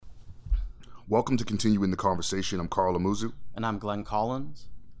Welcome to Continuing the Conversation. I'm Carl Amuzu. And I'm Glenn Collins.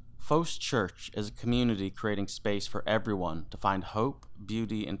 Fos Church is a community creating space for everyone to find hope,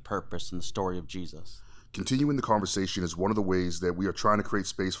 beauty, and purpose in the story of Jesus. Continuing the Conversation is one of the ways that we are trying to create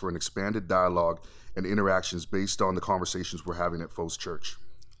space for an expanded dialogue and interactions based on the conversations we're having at Fos Church.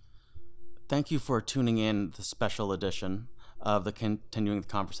 Thank you for tuning in to the special edition of the Continuing the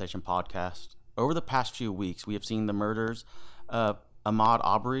Conversation podcast. Over the past few weeks, we have seen the murders of Ahmaud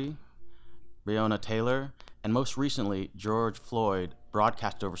Arbery, Breonna Taylor, and most recently, George Floyd,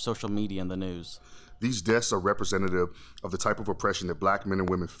 broadcast over social media and the news. These deaths are representative of the type of oppression that Black men and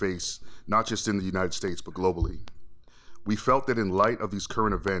women face, not just in the United States, but globally. We felt that in light of these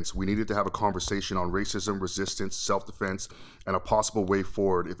current events, we needed to have a conversation on racism, resistance, self-defense, and a possible way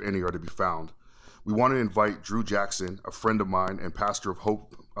forward, if any are to be found. We want to invite Drew Jackson, a friend of mine and pastor of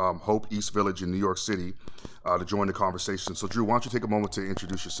Hope East Village in New York City, to join the conversation. So Drew, why don't you take a moment to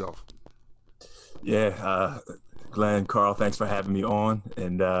introduce yourself? Yeah, Glenn, Carl, thanks for having me on,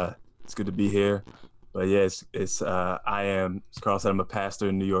 and it's good to be here. But yeah, as Carl said, I'm a pastor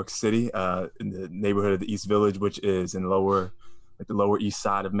in New York City, in the neighborhood of the East Village, which is in the lower east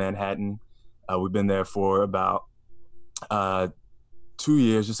side of Manhattan. We've been there for about 2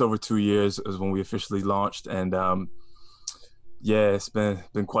 years, just over 2 years is when we officially launched, and yeah, it's been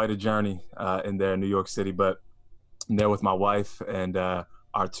quite a journey in there in New York City. But I'm there with my wife and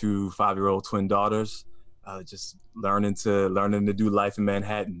our 2 5-year-old twin daughters, just learning to do life in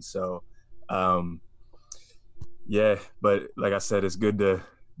Manhattan. So, yeah, but like I said, it's good to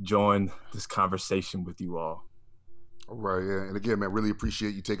join this conversation with you all. All right, yeah, and again, man, really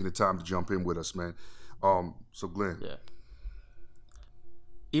appreciate you taking the time to jump in with us, man. So Glenn. Yeah.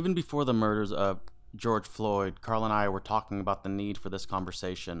 Even before the murders of George Floyd, Carl and I were talking about the need for this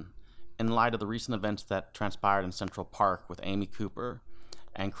conversation in light of the recent events that transpired in Central Park with Amy Cooper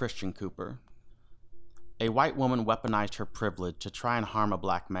and Christian Cooper. A white woman weaponized her privilege to try and harm a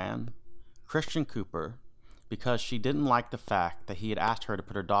Black man. Christian Cooper, because she didn't like the fact that he had asked her to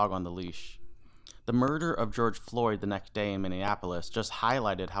put her dog on the leash. The murder of George Floyd the next day in Minneapolis just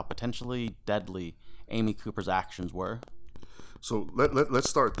highlighted how potentially deadly Amy Cooper's actions were. So let's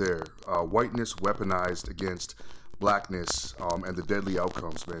start there. Whiteness weaponized against Blackness and the deadly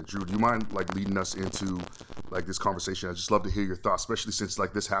outcomes, man. Drew, do you mind leading us into this conversation? I'd just love to hear your thoughts, especially since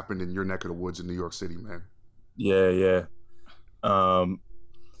this happened in your neck of the woods in New York City, man. Yeah.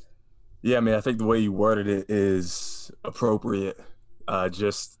 Yeah, I mean, I think the way you worded it is appropriate.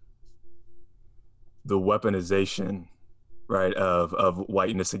 Just the weaponization, right, of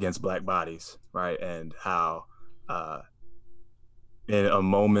whiteness against Black bodies, right, and how in a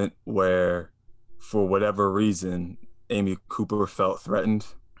moment where, for whatever reason, Amy Cooper felt threatened.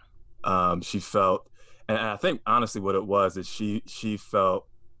 She felt, and I think honestly what it was is she felt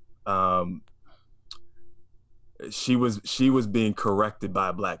she was being corrected by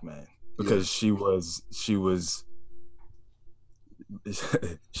a Black man because she was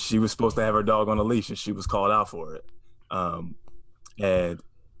supposed to have her dog on a leash and she was called out for it. And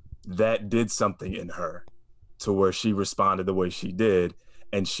that did something in her to where she responded the way she did.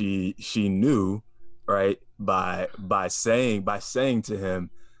 And she knew, right, by saying to him,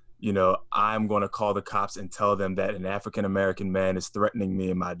 you know, I'm going to call the cops and tell them that an African-American man is threatening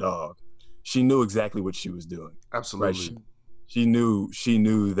me and my dog. She knew exactly what she was doing. Absolutely. Right? She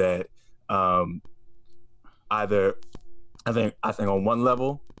knew that either I think on one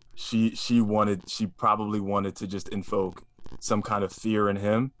level, she probably wanted to just invoke some kind of fear in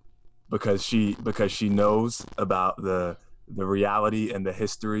him because she knows about the reality and the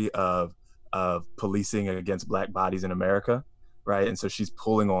history of policing against Black bodies in America, right? And so she's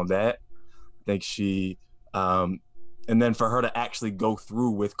pulling on that. I think she, and then for her to actually go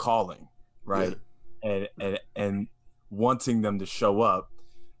through with calling, right, and wanting them to show up,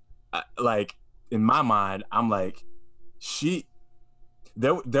 in my mind, I'm like,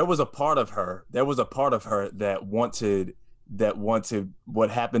 there was a part of her that wanted what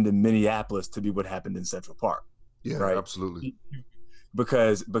happened in Minneapolis to be what happened in Central Park. Yeah, right? Absolutely.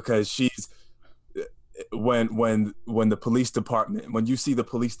 Because she's when the police department, when you see the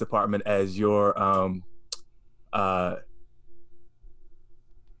police department as your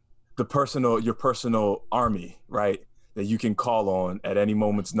personal army, right, that you can call on at any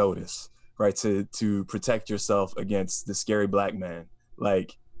moment's notice, right, to protect yourself against the scary Black man,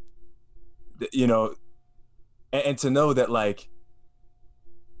 you know, and to know that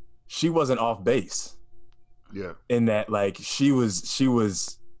she wasn't off base. Yeah. In that she was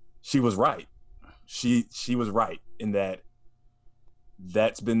right. She was right in that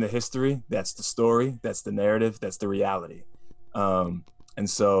that's been the history, that's the story, that's the narrative, that's the reality. And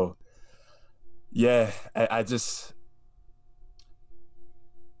so Yeah, I just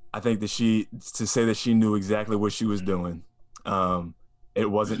I think that to say that she knew exactly what she was doing. Um, it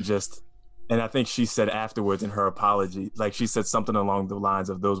wasn't just, and I think she said afterwards in her apology, like she said something along the lines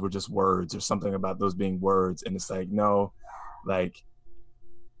of those were just words or something about those being words. And it's like, no, like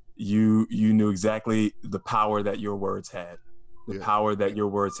you knew exactly the power that your words had, the Yeah. power that your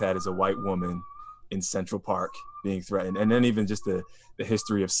words had as a white woman in Central Park being threatened. And then even just the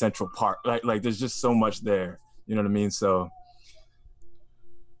history of Central Park, like there's just so much there, you know what I mean? So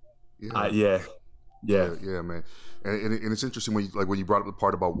Yeah. yeah. Yeah, man. And it's interesting when you brought up the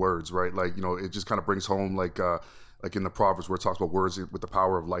part about words, right? Like, you know, it just kind of brings home like in the Proverbs where it talks about words with the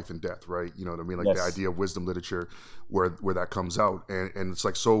power of life and death, right? You know what I mean? Like the Yes. idea of wisdom literature where that comes out. And it's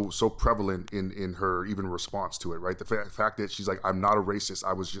like so prevalent in her even response to it, right? The fact that she's like, I'm not a racist,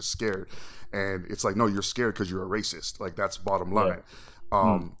 I was just scared. And it's like, no, you're scared because you're a racist. Like that's bottom line.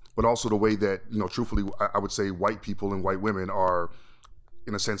 But also the way that, you know, truthfully, I would say white people and white women are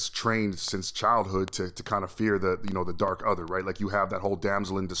in a sense trained since childhood to kind of fear the, you know, the dark other, right? Like you have that whole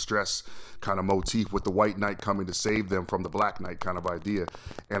damsel in distress kind of motif with the white knight coming to save them from the black knight kind of idea.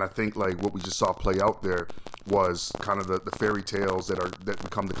 And I think like what we just saw play out there was kind of the fairy tales that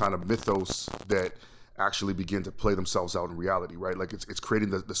become the kind of mythos that actually begin to play themselves out in reality, right? Like it's creating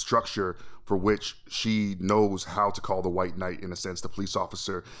the structure for which she knows how to call the white knight, in a sense, the police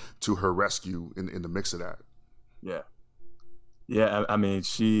officer, to her rescue in the mix of that. Yeah. Yeah, I mean,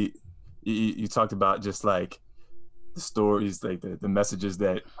 you talked about just like the stories, like the messages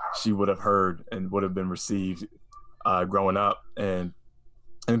that she would have heard and would have been received growing up. And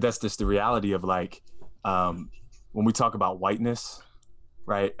I think that's just the reality of like, when we talk about whiteness,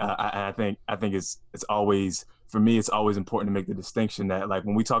 right? I think it's always, for me, it's always important to make the distinction that like,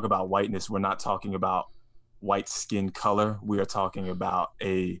 when we talk about whiteness, we're not talking about white skin color. We are talking about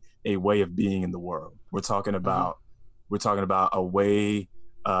a way of being in the world. We're talking about a way.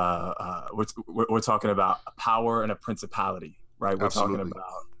 We're talking about a power and a principality, right? Absolutely.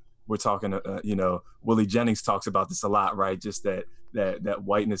 We're talking. You know, Willie Jennings talks about this a lot, right? Just that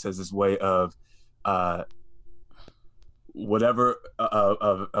whiteness has this way of whatever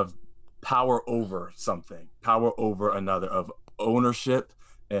of power over something, power over another, of ownership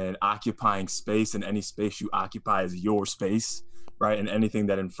and occupying space, and any space you occupy is your space, right? And anything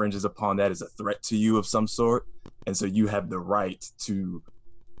that infringes upon that is a threat to you of some sort. And so you have the right to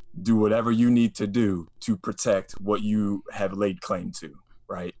do whatever you need to do to protect what you have laid claim to,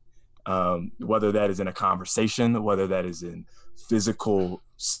 right? Whether that is in a conversation, whether that is in physical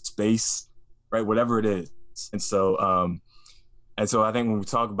space, right? Whatever it is. And so I think when we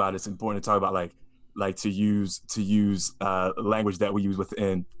talk about it, it's important to talk about like to use language that we use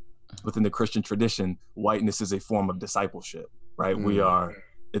within the Christian tradition. Whiteness is a form of discipleship, right?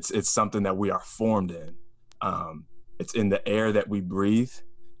 It's something that we are formed in. It's in the air that we breathe,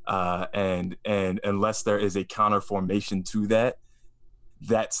 and unless there is a counter formation to that,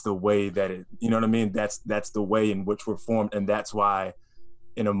 that's the way that it, you know what I mean? That's the way in which we're formed, and that's why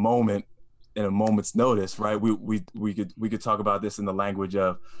in a moment's notice, right? We could talk about this in the language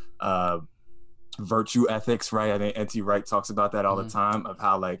of virtue ethics, right? I think N.T. Wright talks about that all the time, of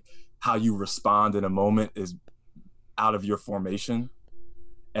how you respond in a moment is out of your formation.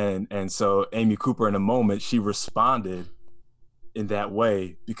 And so Amy Cooper, in a moment, she responded in that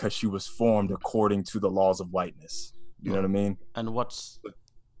way because she was formed according to the laws of whiteness. You know what I mean? And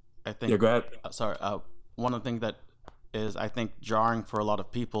I think, yeah, go ahead. One of the things that is, I think, jarring for a lot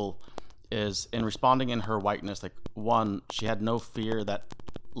of people is in responding in her whiteness. Like, one, she had no fear that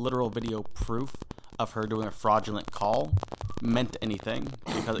literal video proof of her doing a fraudulent call meant anything,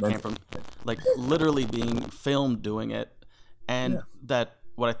 because it came from like literally being filmed doing it. And that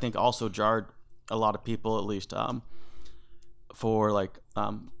what I think also jarred a lot of people, at least from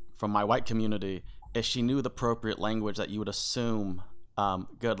my white community, is she knew the appropriate language that you would assume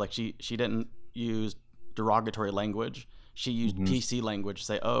good. Like she didn't use derogatory language. She used PC language to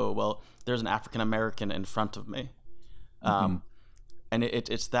say, oh, well, there's an African American in front of me. And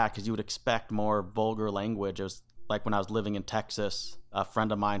it's that, because you would expect more vulgar language. It was like when I was living in Texas, a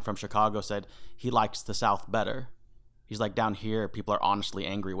friend of mine from Chicago said he likes the South better. He's like, down here, people are honestly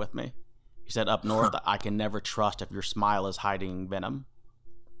angry with me. He said, up north, I can never trust if your smile is hiding venom.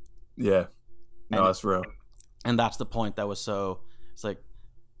 Yeah. No, that's real. And that's the point that was so, it's like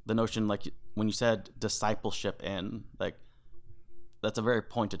the notion, like when you said discipleship in, like, that's a very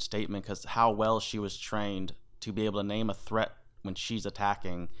pointed statement, because how well she was trained to be able to name a threat when she's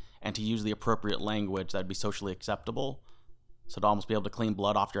attacking and to use the appropriate language that'd be socially acceptable. So to almost be able to clean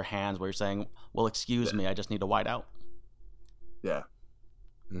blood off your hands where you're saying, well, excuse me, I just need a white out. Yeah.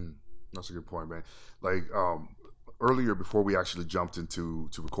 That's a good point, man. Like earlier, before we actually jumped into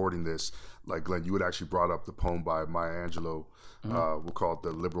recording this, like Glenn, you had actually brought up the poem by Maya Angelou. We'll call it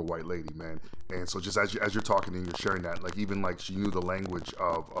 "The Liberal White Lady," man. And so, just as you're talking and you're sharing that, like even like she knew the language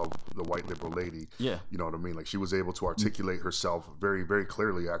of the white liberal lady. Yeah. You know what I mean? Like she was able to articulate herself very, very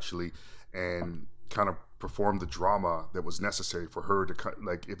clearly, actually, and kind of perform the drama that was necessary for her to cut.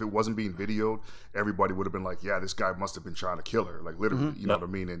 Like if it wasn't being videoed, everybody would have been like, yeah, this guy must have been trying to kill her, like literally. You know what I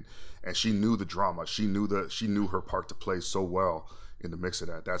mean? And she knew the drama. She knew her part to play so well in the mix of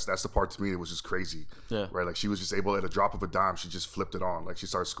that. That's the part to me that was just crazy. Yeah. Right. Like she was just able, at a drop of a dime, she just flipped it on. Like she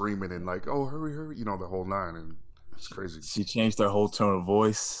started screaming and like, oh, hurry, hurry, you know, the whole nine. And it's crazy. She changed her whole tone of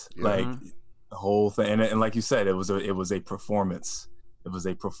voice, like the whole thing. And like you said, it was a performance. It was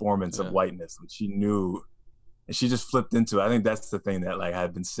a performance of whiteness, and she knew, and she just flipped into it. I think that's the thing that like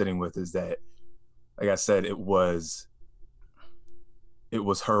I've been sitting with, is that, like I said, it was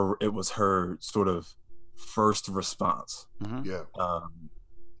her sort of first response. Yeah.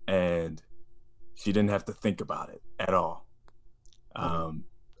 And she didn't have to think about it at all.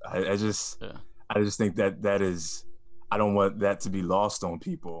 I just think that is, I don't want that to be lost on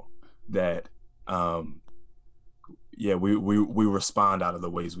people, that we respond out of the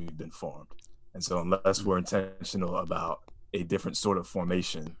ways we've been formed. And so unless we're intentional about a different sort of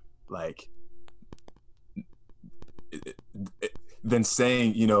formation, like then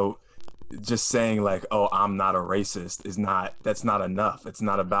saying, you know, just saying like, oh, I'm not a racist that's not enough. It's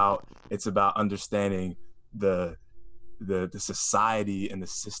about understanding the society and the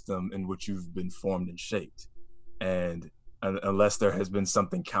system in which you've been formed and shaped. And unless there has been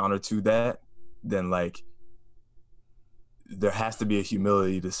something counter to that, then like there has to be a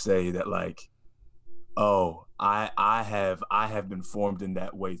humility to say that like, oh, I have been formed in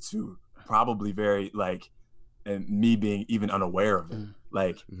that way too. Probably very like, and me being even unaware of it.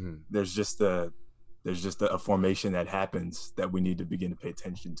 Like there's just a formation that happens that we need to begin to pay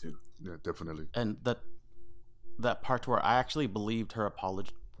attention to. Yeah, definitely. And that part where I actually believed her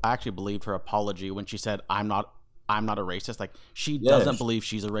apology. When she said, I'm not a racist. Like she doesn't believe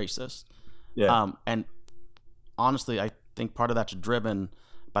she's a racist. Yeah. And honestly, I think part of that's driven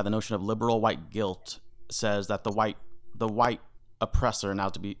by the notion of liberal white guilt. Says that the white oppressor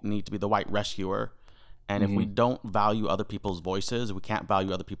need to be the white rescuer. And if we don't value other people's voices, we can't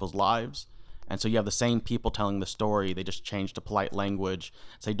value other people's lives. And so you have the same people telling the story. They just change to polite language.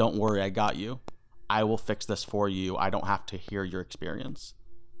 Say, don't worry, I got you. I will fix this for you. I don't have to hear your experience.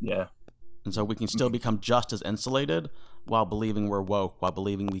 Yeah. And so we can still become just as insulated while believing we're woke, while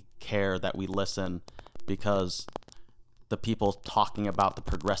believing we care, that we listen, because the people talking about the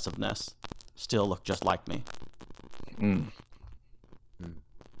progressiveness still look just like me.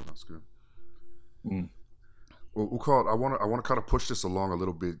 That's good. Well, I want to kind of push this along a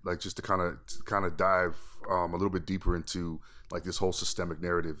little bit, like just to kind of dive a little bit deeper into like this whole systemic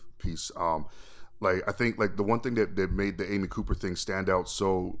narrative piece. Like I think like the one thing that made the Amy Cooper thing stand out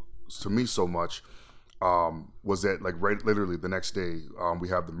so much was that like literally the next day we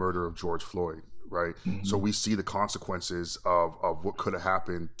have the murder of George Floyd, right? So we see the consequences of what could have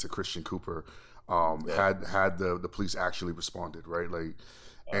happened to Christian Cooper had the police actually responded, right? Like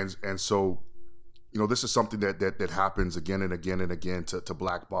and so, you know, this is something that happens again and again and again to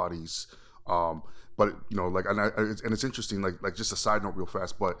black bodies. But you know, like, and it's interesting, like just a side note real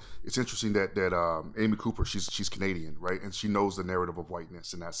fast, but it's interesting that Amy Cooper, she's Canadian, right? And she knows the narrative of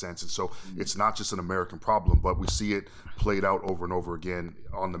whiteness in that sense. And so it's not just an American problem, but we see it played out over and over again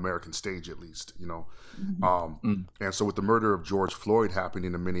on the American stage, at least, you know? And so with the murder of George Floyd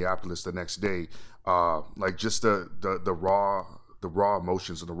happening in Minneapolis the next day, like just the raw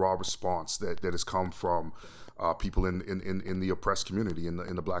emotions and the raw response that has come from people in the oppressed community, in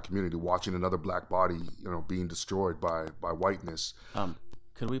the black community, watching another black body, you know, being destroyed by whiteness.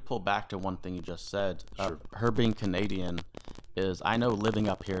 Could we pull back to one thing you just said? Sure. Her being Canadian is, I know living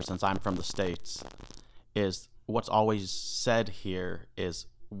up here since I'm from the States, is what's always said here is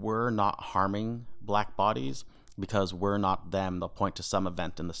we're not harming black bodies because we're not them. They'll point to some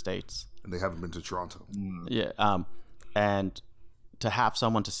event in the States. And they haven't been to Toronto. Yeah. And to have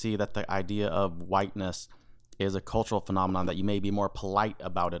someone to see that the idea of whiteness is a cultural phenomenon, that you may be more polite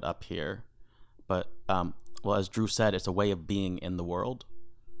about it up here, but well, as Drew said, it's a way of being in the world.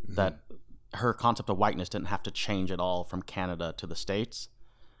 That her concept of whiteness didn't have to change at all from Canada to the States,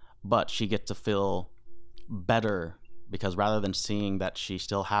 but she gets to feel better because rather than seeing that she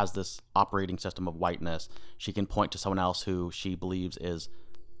still has this operating system of whiteness, she can point to someone else who she believes is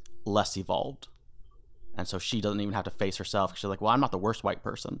less evolved. And so she doesn't even have to face herself. She's like, well, I'm not the worst white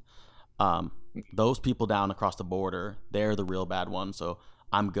person. Those people down across the border, they're the real bad ones. So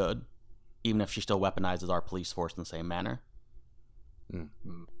I'm good. even if she still weaponizes our police force in the same manner.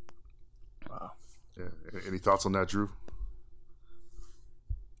 Wow. Yeah. Any thoughts on that, Drew?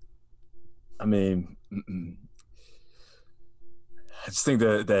 I mean, I just think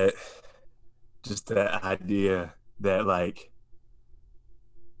that just that idea that like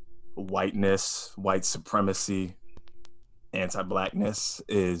whiteness, white supremacy, anti-blackness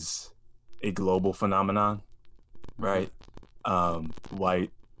is a global phenomenon, right?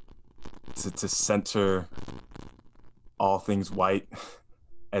 White to center all things white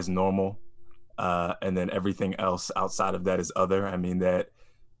as normal, and then everything else outside of that is other. I mean, that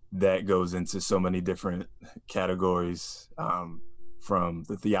goes into so many different categories, from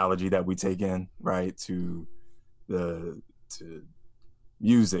the theology that we take in, right, to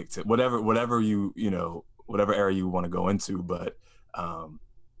music, to whatever you know, whatever area you want to go into. But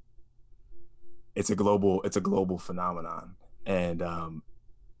it's a global phenomenon. And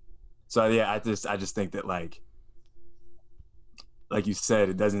so yeah, I just think that like you said,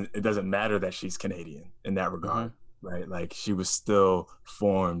 it doesn't matter that she's Canadian in that regard, right? Like she was still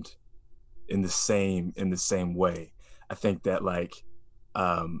formed in the same way. I think that like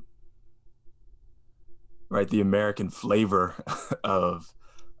right, the American flavor of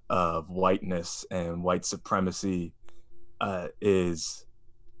whiteness and white supremacy is,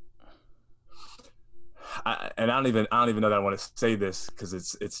 and I don't even know that I want to say this, because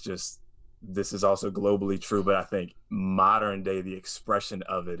it's just, this is also globally true, but I think modern day the expression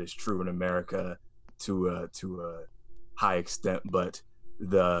of it is true in America to a high extent, but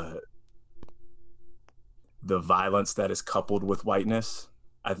the violence that is coupled with whiteness,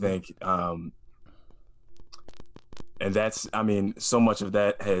 I think, and that's, I mean, so much of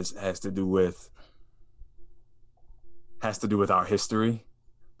that has to do with our history.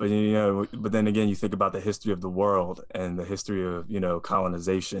 But, you know, but then again, you think about the history of the world and the history of, you know,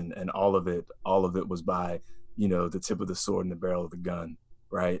 colonization, and all of it was by, you know, the tip of the sword and the barrel of the gun,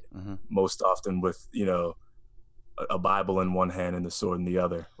 right? Most often with, you know, a Bible in one hand and the sword in the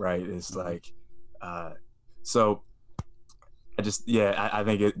other, right? It's like, so I just, yeah, I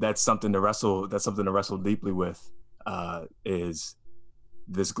think that's something to wrestle deeply with, is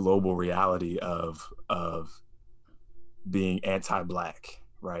this global reality of being anti-Black,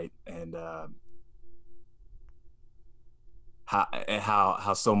 right? And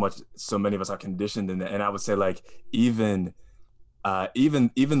how so many of us are conditioned in that. And I would say like even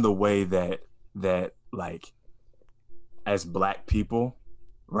the way that like as Black people,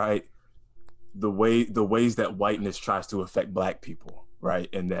 right, the ways that whiteness tries to affect Black people, right,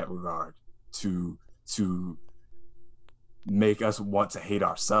 in that regard, to make us want to hate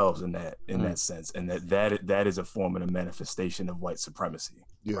ourselves in that sense, and that is a form and a manifestation of white supremacy,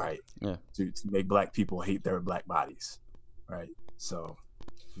 right? Yeah. To make Black people hate their Black bodies, right? So,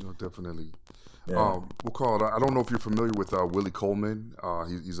 no, definitely. Yeah. We'll call it. I don't know if you're familiar with Willie Coleman.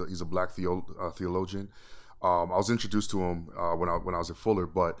 He's a Black theologian. I was introduced to him when I was at Fuller,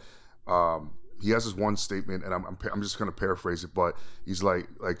 but he has this one statement, and I'm just going to paraphrase it, but he's like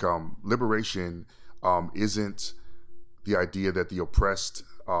liberation isn't the idea that the oppressed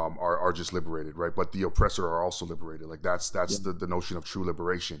are just liberated, right? But the oppressor are also liberated. Like that's the notion of true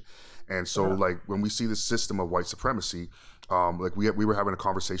liberation. And so like when we see this system of white supremacy, like we were having a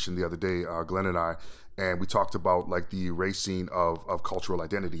conversation the other day, Glenn and I, and we talked about like the erasing of cultural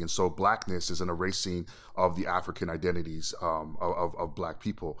identity. And so Blackness is an erasing of the African identities of Black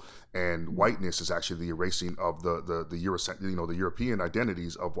people, and whiteness is actually the erasing of the European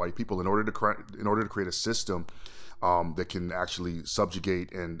identities of white people in order to create a system that can actually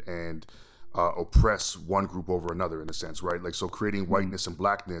subjugate and oppress one group over another, in a sense, right? Like, so creating whiteness and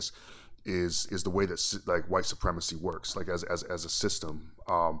Blackness is the way that like white supremacy works, like as a system.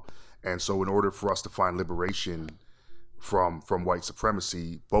 And so in order for us to find liberation from white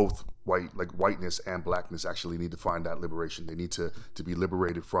supremacy, both whiteness and Blackness actually need to find that liberation. They need to be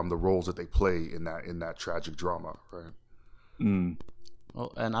liberated from the roles that they play in that tragic drama, right?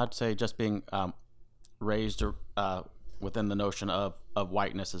 Well, and I'd say just being raised within the notion of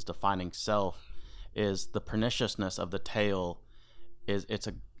whiteness as defining self is the perniciousness of the tale. It's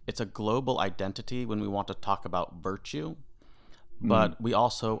a global identity when we want to talk about virtue, but we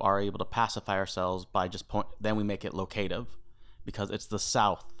also are able to pacify ourselves by then we make it locative, because it's the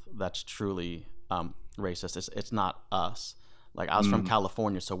South that's truly racist. It's not us. Like, I was from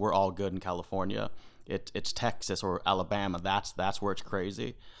California, so we're all good in California. It's Texas or Alabama. That's where it's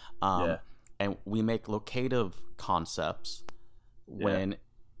crazy. And we make locative concepts when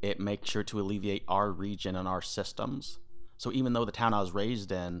it makes sure to alleviate our region and our systems. So even though the town I was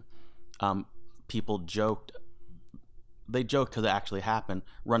raised in, people joked they joked, because it actually happened,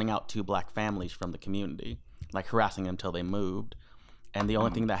 running out 2 black families from the community, like harassing them until they moved. And the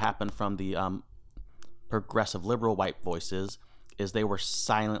only thing that happened from the progressive liberal white voices is they were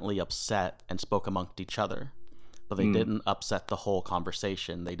silently upset and spoke amongst each other, but they didn't upset the whole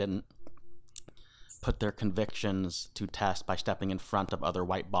conversation. They didn't put their convictions to test by stepping in front of other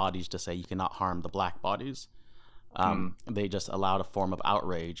white bodies to say you cannot harm the black bodies. They just allowed a form of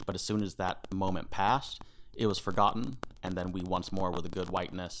outrage, but as soon as that moment passed, it was forgotten, and then we once more were the good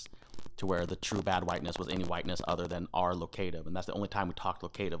whiteness, to where the true bad whiteness was any whiteness other than our locative, and that's the only time we talked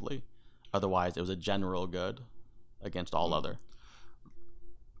locatively. Otherwise, it was a general good against all other.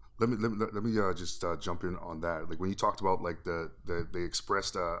 Let me just jump in on that. Like when you talked about like they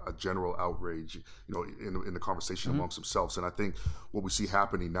expressed a general outrage, in the conversation amongst themselves, and I think what we see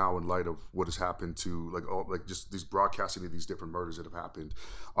happening now in light of what has happened to just these broadcasting of these different murders that have happened,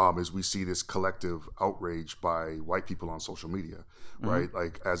 is we see this collective outrage by white people on social media, right?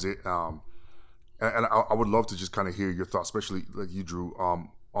 Like as it, and I would love to just kind of hear your thoughts, especially like you, Drew,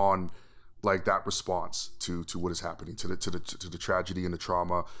 on like that response to what is happening, to the tragedy and the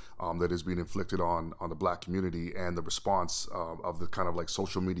trauma that is being inflicted on the black community, and the response of the kind of like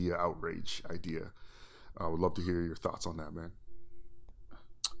social media outrage idea. I would love to hear your thoughts on that, man.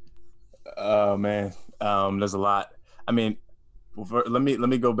 Man, there's a lot. I mean, let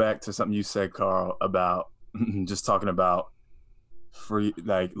me go back to something you said, Carl, about just talking about free,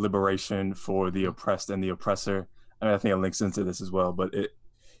 like liberation for the oppressed and the oppressor. I mean, I think it links into this as well, but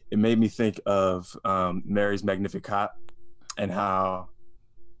it made me think of Mary's Magnificat, and how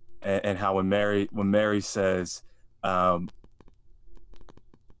when Mary says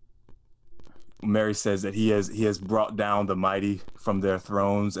that he has brought down the mighty from their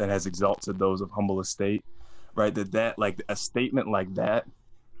thrones and has exalted those of humble estate, right? That like a statement like that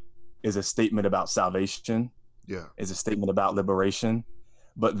is a statement about salvation. Yeah, is a statement about liberation.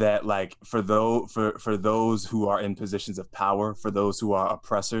 But that like for those who are in positions of power, for those who are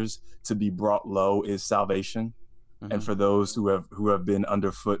oppressors, to be brought low is salvation. And for those who have been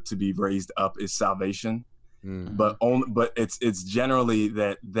underfoot, to be raised up is salvation. But it's generally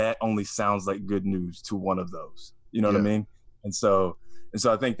that only sounds like good news to one of those. You know what I mean? And so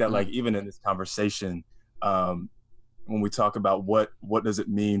I think that like even in this conversation, when we talk about what does it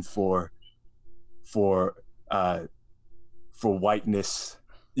mean for whiteness,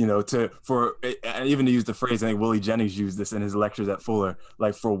 and even to use the phrase, I think Willie Jennings used this in his lectures at Fuller,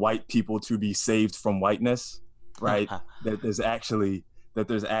 like for white people to be saved from whiteness, right? that there's actually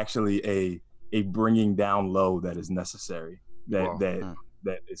a bringing down low that is necessary, that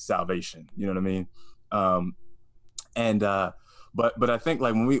is salvation. You know what I mean? But I think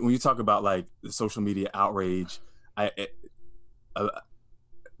like when you talk about like the social media outrage,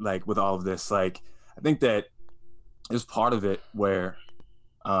 like with all of this, like I think that there's part of it where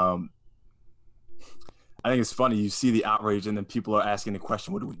I think it's funny, you see the outrage and then people are asking the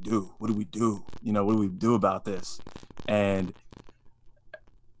question, what do we do? What do we do? What do we do about this? And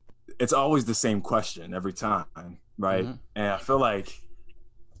it's always the same question every time, right? And I feel like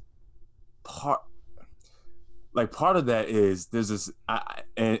part of that is there's this,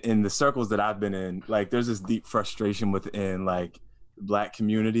 in the circles that I've been in, like there's this deep frustration within like the Black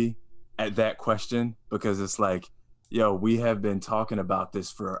community at that question, because it's like, yo, we have been talking about this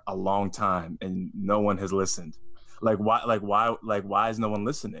for a long time and no one has listened. Why is no one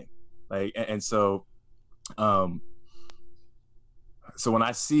listening? So when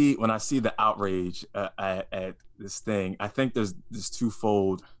I see the outrage at this thing, I think there's this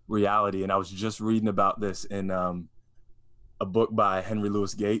twofold reality. And I was just reading about this in a book by Henry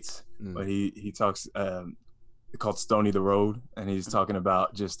Louis Gates, but he talks called Stony the Road, and he's talking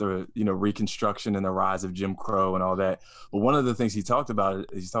about just the Reconstruction and the rise of Jim Crow and all that. But one of the things he talks about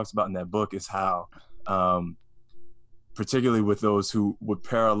in that book is how particularly with those who would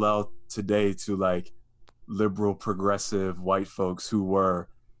parallel today to like liberal progressive white folks who were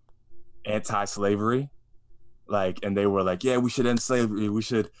anti-slavery, and they were like, yeah, we should end slavery, we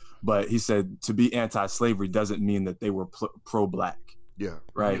should, but he said to be anti-slavery doesn't mean that they were pro-Black. Yeah,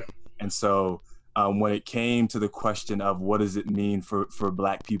 right. And so when it came to the question of what does it mean for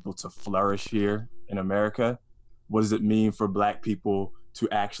Black people to flourish here in America, what does it mean for Black people to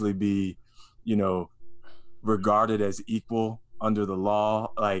actually be, regarded as equal under the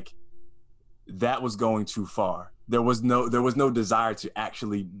law, like that was going too far. There was no desire to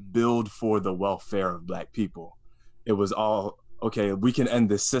actually build for the welfare of Black people. It was all, okay, we can end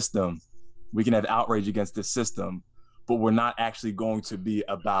this system, we can have outrage against this system, but we're not actually going to be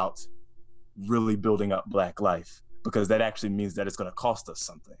about really building up Black life, because that actually means that it's going to cost us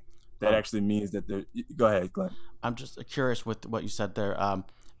something. that actually means that they're. Go ahead, Glenn. I'm just curious with what you said there.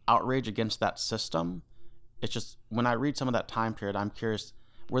 Outrage against that system. It's just when I read some of that time period, I'm curious: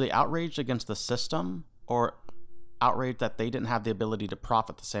 were they outraged against the system, or outraged that they didn't have the ability to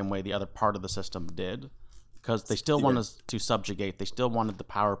profit the same way the other part of the system did? Because they still wanted to subjugate. They still wanted the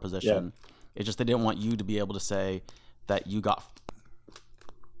power position. Yeah. It's just they didn't want you to be able to say that you got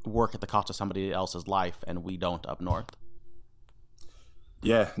work at the cost of somebody else's life and we don't up north.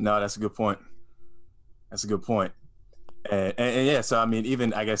 Yeah, no, that's a good point. That's a good point. And yeah, so I mean,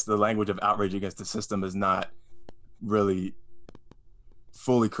 even I guess the language of outrage against the system is not really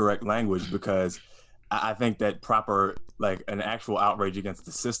fully correct language, because I think that proper, like an actual outrage against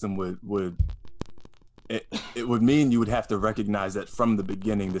the system would mean you would have to recognize that from the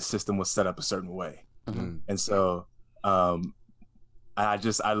beginning the system was set up a certain way. Mm-hmm. And so I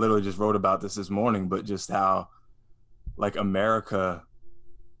literally just wrote about this morning, but just how like America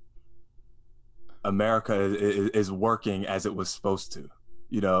is working as it was supposed to.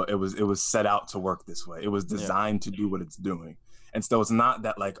 You know, it was set out to work this way. It was designed to do what it's doing. And so it's not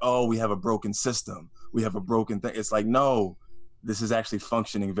that like, oh, we have a broken system, we have a broken thing. It's like, no, this is actually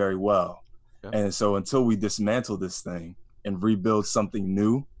functioning very well. Yeah. And so until we dismantle this thing and rebuild something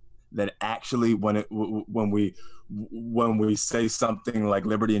new, that actually when we say something like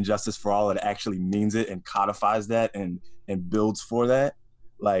liberty and justice for all, it actually means it and codifies that and builds for that.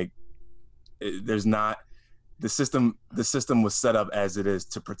 Like there's not the system was set up as it is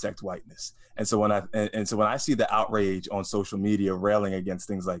to protect whiteness. And so when I see the outrage on social media railing against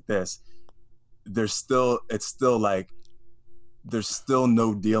things like this, there's still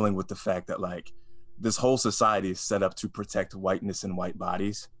no dealing with the fact that like this whole society is set up to protect whiteness and white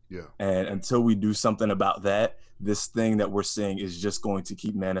bodies. Yeah. And until we do something about that, this thing that we're seeing is just going to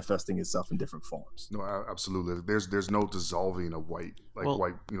keep manifesting itself in different forms. No, absolutely. There's no dissolving of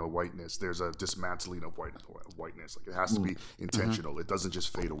whiteness. There's a dismantling of whiteness. Like it has to be intentional. Mm-hmm. It doesn't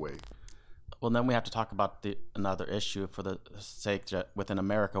just fade away. Well, then we have to talk about another issue for the sake that within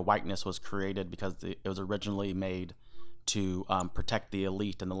America, whiteness was created because it was originally made to protect the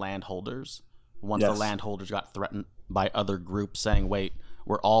elite and the landholders. Once the landholders got threatened by other groups saying, wait,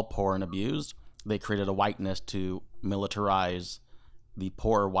 we're all poor and abused, they created a whiteness to militarize the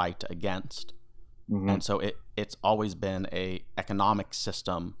poor white against. Mm-hmm. And so it's always been a economic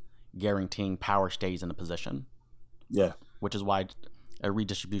system guaranteeing power stays in a position. Yeah. Which is why a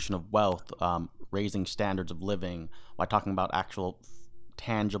redistribution of wealth, raising standards of living, by talking about actual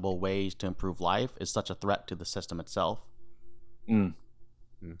tangible ways to improve life is such a threat to the system itself. Mm.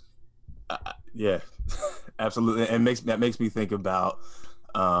 Mm. Yeah, absolutely. And that makes me think about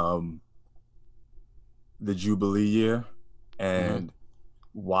the Jubilee year and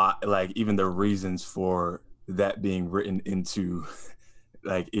why, like, even the reasons for that being written into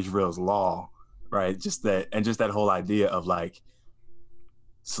like Israel's law, right? Just that whole idea of like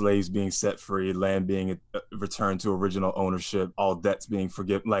slaves being set free, land being returned to original ownership, all debts being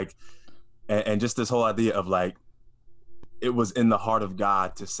forgiven, like, and just this whole idea of like, it was in the heart of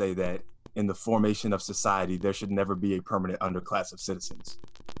God to say that in the formation of society, there should never be a permanent underclass of citizens.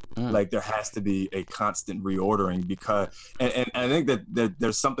 Like there has to be a constant reordering because, and I think that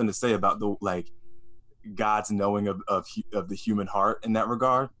there's something to say about the, like God's knowing of the human heart in that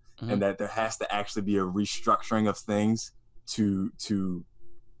regard. Mm-hmm. And that there has to actually be a restructuring of things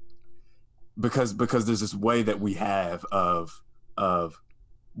because there's this way that we have of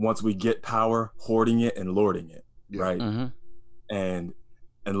once we get power, hoarding it and lording it. Yeah. Right. Mm-hmm. And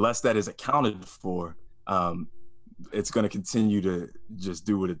unless that is accounted for, it's going to continue to just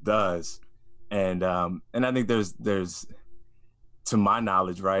do what it does. And I think there's, to my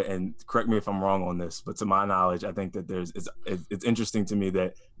knowledge, right, and correct me if I'm wrong on this, but to my knowledge, I think that it's interesting to me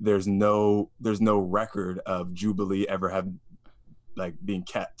that there's no record of Jubilee ever have like being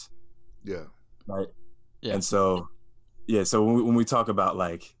kept. Yeah. Right. Yeah. And so, yeah. So when we talk about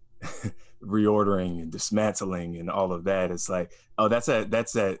like reordering and dismantling and all of that, it's like, oh, that's at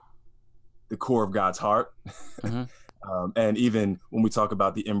the core of God's heart. Mm-hmm. And even when we talk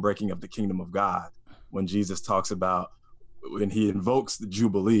about the inbreaking of the kingdom of God, when Jesus talks about, when he invokes the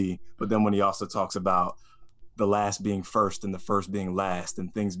Jubilee, but then when he also talks about the last being first and the first being last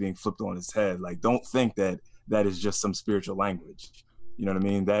and things being flipped on its head, like, don't think that is just some spiritual language. You know what I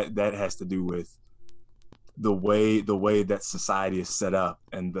mean? That has to do with the way that society is set up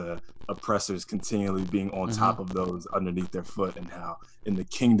and the oppressors continually being on top of those underneath their foot, and how in the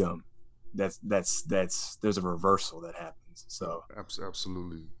kingdom that's there's a reversal that happens. So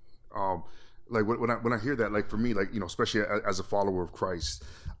absolutely. Like when I hear that, like for me, like, you know, especially as a follower of Christ,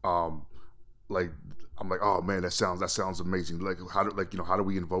 like I'm like, oh man, that sounds amazing. Like how do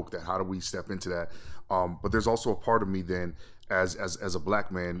we invoke that? How do we step into that? But there's also a part of me then as a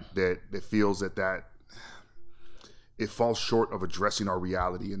black man that feels that it falls short of addressing our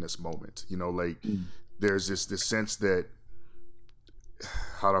reality in this moment. Like there's this sense that,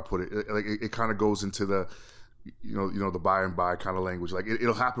 how do I put it? Like it kind of goes into the the by and by kind of language. Like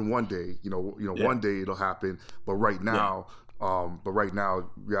it'll happen one day. One day it'll happen. But right now,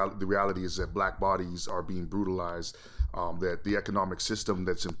 the reality is that black bodies are being brutalized. That the economic system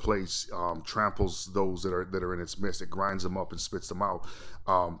that's in place tramples those that are in its midst. It grinds them up and spits them out.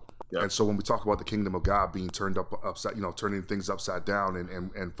 And so when we talk about the kingdom of God being turned upside, turning things upside down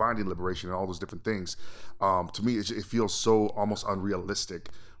and finding liberation and all those different things, to me it feels so almost unrealistic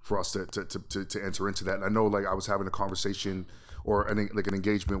for us to enter into that. And I know, like, I was having a conversation or an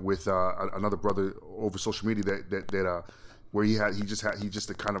engagement with another brother over social media that where he just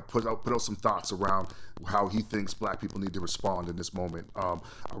to kind of put out some thoughts around how he thinks black people need to respond in this moment,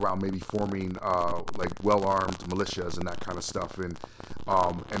 around maybe forming like well-armed militias and that kind of stuff. And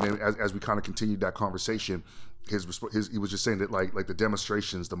then as we kind of continued that conversation, he was just saying that like the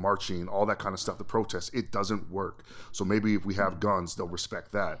demonstrations, the marching, all that kind of stuff, the protests, it doesn't work. So maybe if we have guns, they'll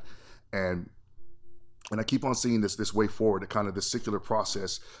respect that. And I keep on seeing this way forward, kind of this secular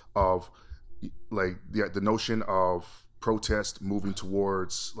process of like the notion of protest moving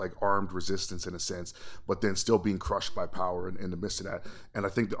towards like armed resistance in a sense, but then still being crushed by power in the midst of that. And I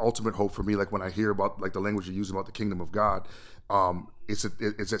think the ultimate hope for me, like when I hear about like the language you're using about the kingdom of God, it's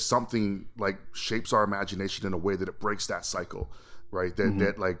that something like shapes our imagination in a way that it breaks that cycle, right?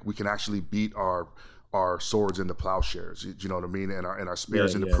 That like we can actually beat our swords into plowshares, you know what I mean, and our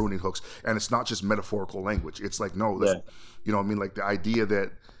spears into pruning hooks. And it's not just metaphorical language. It's like, no, you know what I mean, like the idea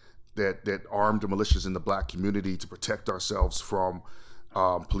that armed militias in the black community to protect ourselves from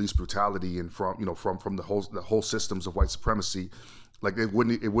police brutality and from the whole systems of white supremacy, like it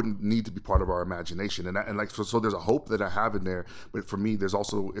wouldn't need to be part of our imagination. And like so there's a hope that I have in there, but for me there's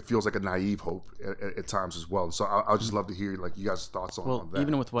also, it feels like a naive hope at times as well. And so I'll just love to hear like you guys' thoughts on that.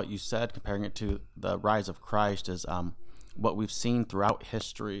 Even with what you said, comparing it to the rise of Christ, is what we've seen throughout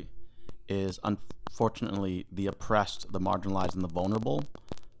history is unfortunately the oppressed, the marginalized, and the vulnerable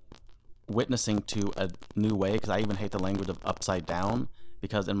witnessing to a new way. Because I even hate the language of upside down,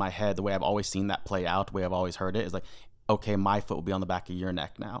 because in my head the way I've always seen that play out, the way I've always heard it is like, okay, my foot will be on the back of your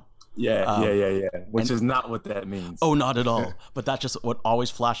neck now. Which is not what that means. Oh, not at all. But that's just what always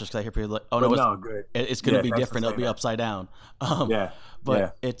flashes, because I hear people like, oh no, good. It's going to be different. It'll be upside down.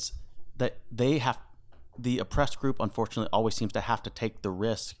 It's that the oppressed group unfortunately always seems to have to take the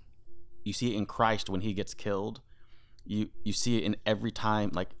risk. You see it in Christ when he gets killed. You see it in every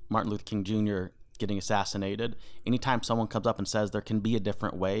time, like Martin Luther King Jr. getting assassinated. Anytime someone comes up and says there can be a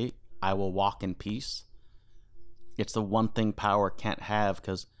different way, I will walk in peace. It's the one thing power can't have,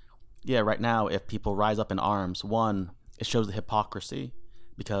 because right now if people rise up in arms, one, it shows the hypocrisy,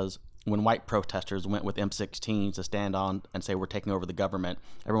 because when white protesters went with M16s to stand on and say we're taking over the government,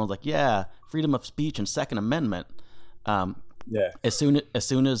 everyone's like, yeah, freedom of speech and Second Amendment. As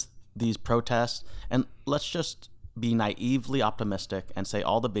soon as these protests, and let's just be naively optimistic and say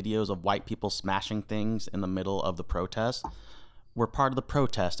all the videos of white people smashing things in the middle of the protest were part of the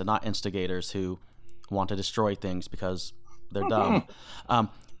protest and not instigators who want to destroy things because they're dumb.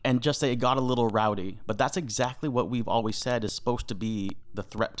 And just say it got a little rowdy. But that's exactly what we've always said is supposed to be the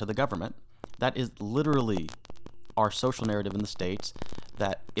threat to the government. That is literally our social narrative in the States,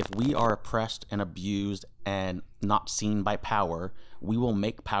 that if we are oppressed and abused and not seen by power, we will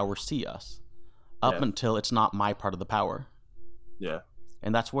make power see us. Until it's not my part of the power. Yeah.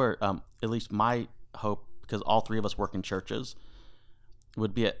 And that's where, at least my hope, because all three of us work in churches,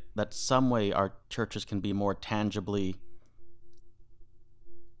 would be that some way our churches can be more tangibly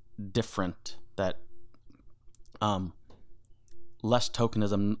different, that less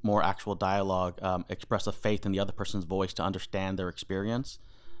tokenism, more actual dialogue, express a faith in the other person's voice to understand their experience.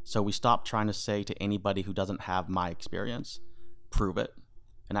 So we stop trying to say to anybody who doesn't have my experience, prove it.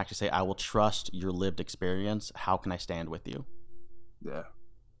 And actually say, I will trust your lived experience. How can I stand with you? Yeah.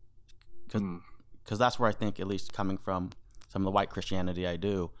 Because that's where I think, at least coming from some of the white Christianity I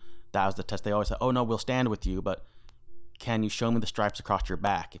do, that was the test. They always say, oh no, we'll stand with you, but can you show me the stripes across your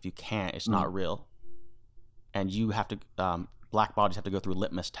back? If you can't, it's not real. And you have to, black bodies have to go through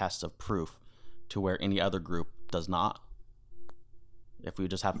litmus tests of proof to where any other group does not. If we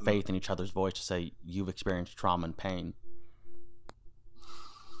just have faith in each other's voice to say, you've experienced trauma and pain,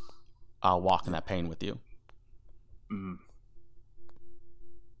 I'll walk in that pain with you.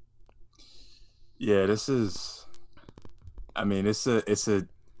 Yeah, this is, I mean, it's a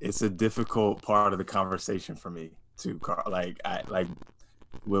it's a difficult part of the conversation for me too, Carl. Like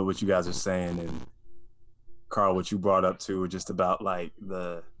Will, what you guys are saying, and Carl, what you brought up too, just about like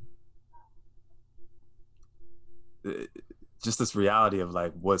just this reality of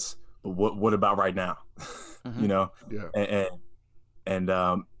like what about right now? Mm-hmm. You know? Yeah. And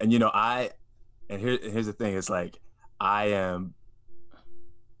you know, here's the thing, it's like I'm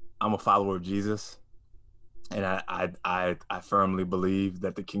a follower of Jesus, and I firmly believe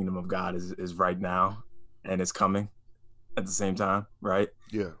that the kingdom of God is right now and it's coming at the same time, right?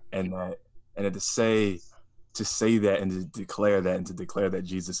 Yeah. And to say that and to declare that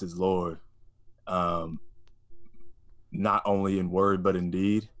Jesus is Lord, not only in word but in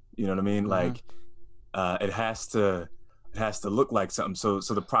deed, you know what I mean? Mm-hmm. Like it has to look like something. So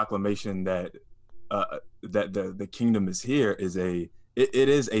the proclamation that that the kingdom is here is it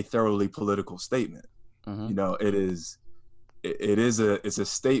is a thoroughly political statement. Mm-hmm. You know, it's a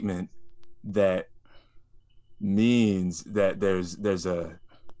statement that means that there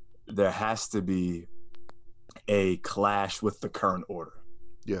has to be a clash with the current order.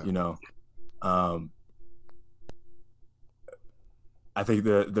 Yeah. You know, I think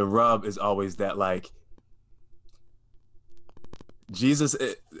the rub is always that, like, Jesus,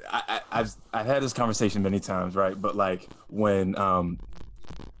 I've had this conversation many times, right? But like when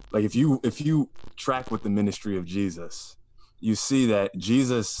like if you track with the ministry of Jesus, you see that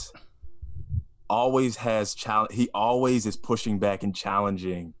Jesus always has challenge. He always is pushing back and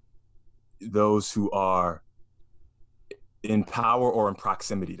challenging those who are in power or in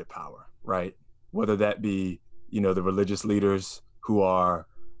proximity to power, right? Whether that be, you know, the religious leaders who are,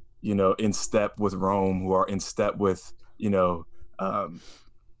 you know, in step with Rome, who are in step with, you know,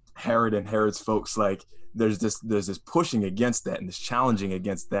 Herod and Herod's folks. Like there's this pushing against that and this challenging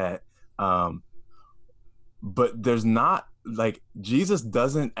against that. But there's not, like, Jesus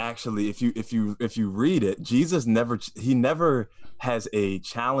doesn't actually, if you read it, Jesus never has a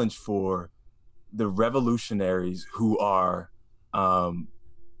challenge for the revolutionaries who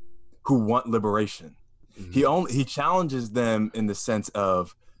want liberation. Mm-hmm. He challenges them in the sense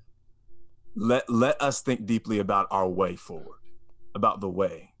of let us think deeply about our way forward, about the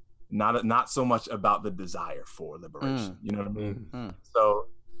way, not so much about the desire for liberation. You know what I mean? So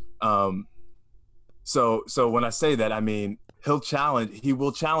when I say that, I mean he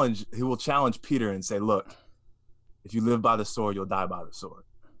will challenge Peter and say, look, if you live by the sword, you'll die by the sword,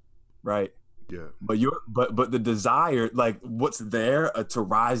 right? Yeah. But the desire, like what's there to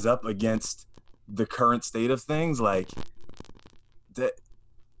rise up against the current state of things, like that,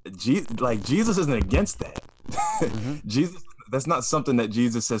 Jesus isn't against that. Mm-hmm. Jesus, that's not something that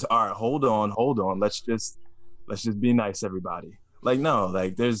Jesus says, all right, hold on, let's just be nice, everybody. Like, no,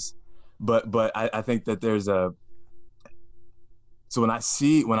 like there's, but I think that there's so when I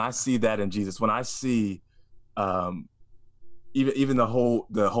see that in Jesus, when I see even the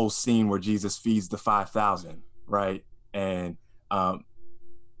whole scene where Jesus feeds the 5,000, right? And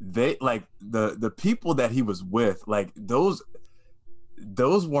they, like, the people that he was with, like those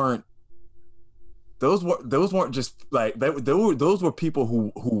weren't just like those were people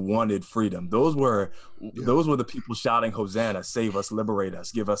who wanted freedom. Those were the people shouting, Hosanna, save us, liberate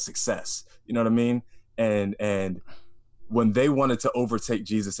us, give us success. You know what I mean? And when they wanted to overtake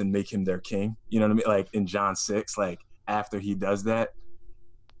Jesus and make him their king, you know what I mean? Like in John 6, like after he does that,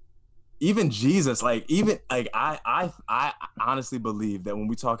 even Jesus, I honestly believe that when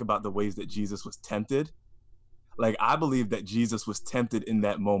we talk about the ways that Jesus was tempted, like I believe that Jesus was tempted in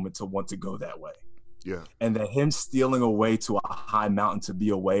that moment to want to go that way. Yeah. And that him stealing away to a high mountain to be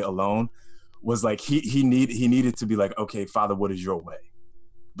away alone was like he needed to be like, okay, Father, what is your way?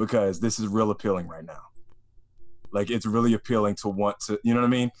 Because this is real appealing right now. Like it's really appealing to want to, you know what I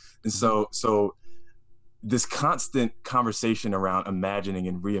mean? And so this constant conversation around imagining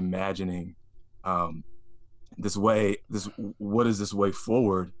and reimagining this way, what is this way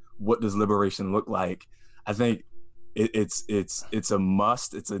forward? What does liberation look like? I think it's a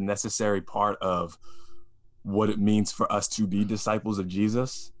must. It's a necessary part of what it means for us to be disciples of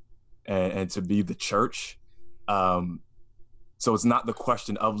Jesus and to be the church. So it's not the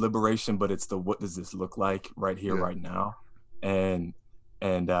question of liberation, but it's the, what does this look like right here, right now? And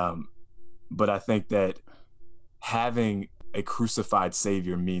but I think that having a crucified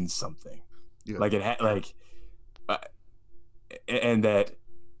Savior means something. Yeah. Like and that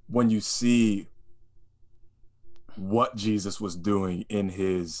when you see what Jesus was doing in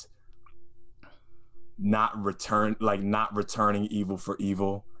his not returning evil for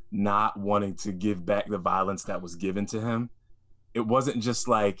evil, not wanting to give back the violence that was given to him, it wasn't just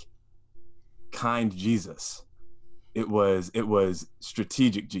like kind Jesus. it was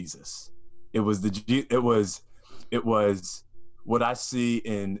strategic Jesus. It was it was what I see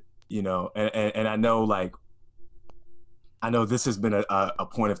in, you know, and I know, like, I know this has been a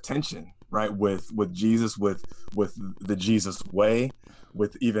point of tension, right, with Jesus, with the Jesus way,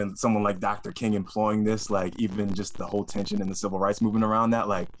 with even someone like Dr. King employing this, like even just the whole tension in the civil rights movement around that,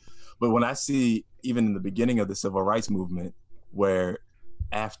 like. But when I see, even in the beginning of the civil rights movement, where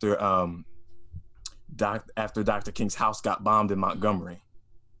after Dr. King's house got bombed in Montgomery,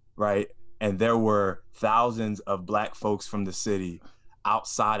 right, and there were thousands of Black folks from the city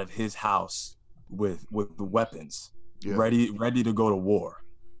outside of his house with the weapons, ready to go to war,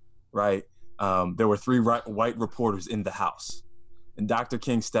 right? There were 3 white reporters in the house, and Dr.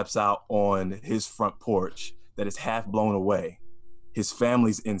 King steps out on his front porch that is half blown away. His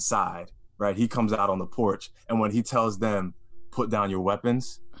family's inside, right? He comes out on the porch, and when he tells them, "Put down your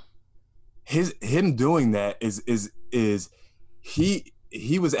weapons," him doing that is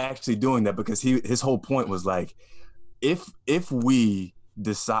he was actually doing that because his whole point was like, if we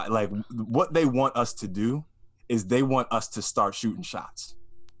decide, like, what they want us to do is they want us to start shooting shots,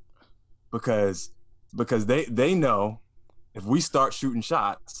 because they know if we start shooting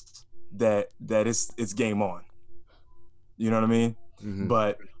shots that it's game on. You know what I mean? Mm-hmm.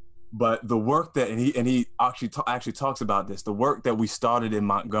 But the work that, and he actually talks about this, the work that we started in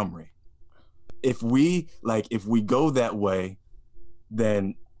Montgomery, if we go that way,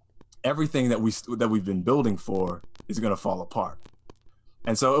 then everything that we've been building for is going to fall apart.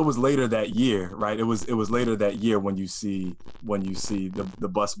 And so it was later that year, right? It was later that year when you see the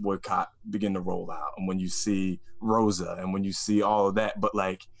bus boycott begin to roll out, and when you see Rosa, and when you see all of that. But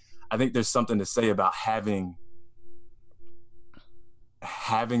like, I think there's something to say about having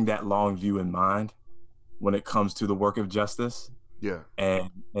that long view in mind when it comes to the work of justice. Yeah.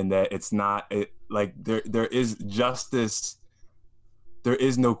 And that it's not like there is justice. There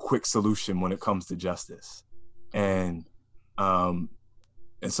is no quick solution when it comes to justice. And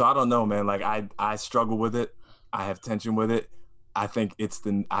so I don't know, man, like I struggle with it. I have tension with it. I think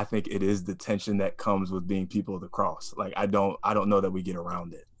it is the tension that comes with being people of the cross. Like, I don't know that we get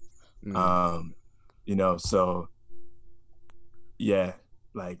around it. Mm. You know, so yeah,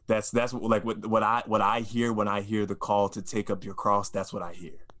 like that's like what I hear when I hear the call to take up your cross. That's what I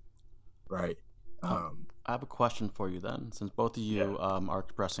hear, right? I have a question for you then, since both of you are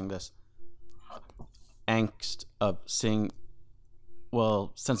expressing this angst of seeing.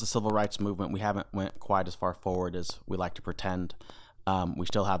 Well, since the civil rights movement, we haven't went quite as far forward as we like to pretend. We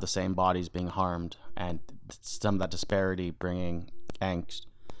still have the same bodies being harmed, and some of that disparity bringing angst.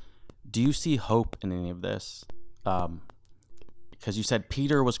 Do you see hope in any of this? Because you said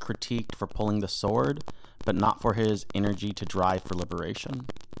Peter was critiqued for pulling the sword, but not for his energy to drive for liberation.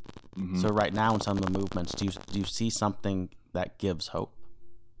 Mm-hmm. So right now in some of the movements, do you see something that gives hope?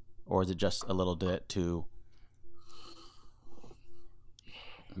 Or is it just a little bit too...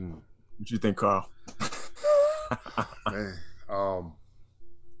 What you think, Carl? Man,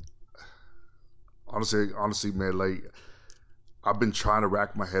 honestly, man, like, I've been trying to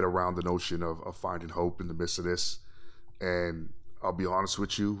rack my head around the notion of finding hope in the midst of this, and I'll be honest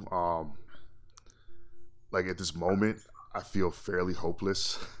with you, like, at this moment, I feel fairly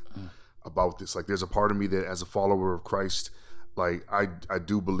hopeless about this. Like, there's a part of me that, as a follower of Christ, like, I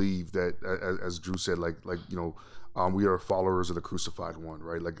do believe that, as Drew said, like you know, we are followers of the crucified one,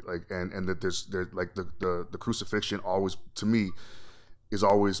 right? Like, and that there's like the crucifixion always, to me, it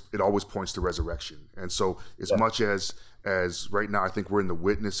always points to resurrection. And so, as much as right now, I think we're in the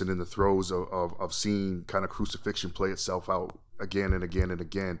witness and in the throes of seeing kind of crucifixion play itself out again and again and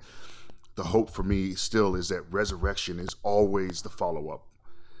again. The hope for me still is that resurrection is always the follow-up,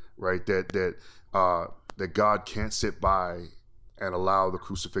 right? That God can't sit by and allow the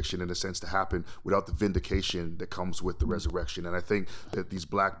crucifixion, in a sense, to happen without the vindication that comes with the resurrection. And I think that these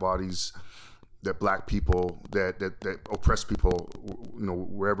Black bodies, that Black people, that oppressed people, you know,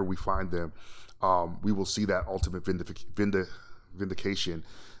 wherever we find them, we will see that ultimate vindication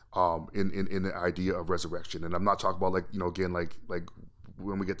in the idea of resurrection. And I'm not talking about, like, you know, again, like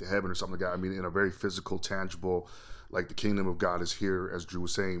when we get to heaven or something like that. I mean, in a very physical, tangible, like, the kingdom of God is here, as Drew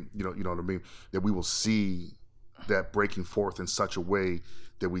was saying, you know what I mean? That we will see that breaking forth in such a way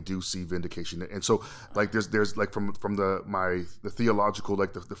that we do see vindication. And so, like, there's like from the theological,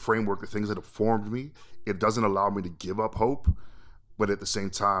 like, the framework, the things that have formed me, it doesn't allow me to give up hope, but at the same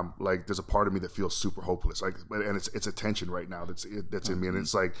time, like, there's a part of me that feels super hopeless. Like, and it's a tension right now that's in me. And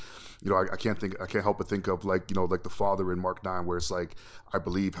it's like, you know, I can't help but think of, like, you know, like the Father in Mark 9, where it's like, I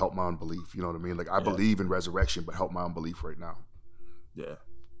believe, help my unbelief. You know what I mean? Like, I believe in resurrection, but help my unbelief right now. Yeah.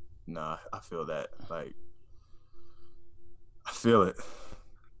 Nah, I feel that. Like, feel it.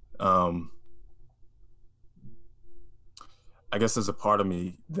 I guess there's a part of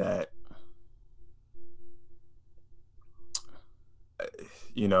me that,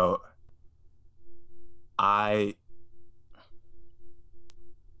 you know, I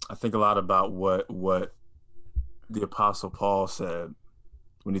think a lot about what the Apostle Paul said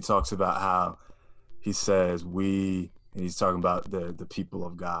when he talks about how he says and he's talking about the people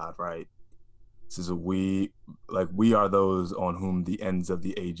of God, right? He says we are those on whom the ends of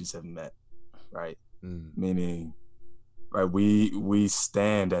the ages have met, right? Meaning, right, we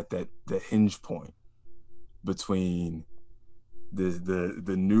stand at the hinge point between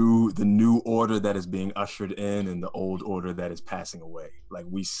the new order that is being ushered in and the old order that is passing away. Like,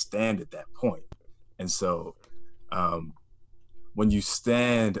 we stand at that point. And so when you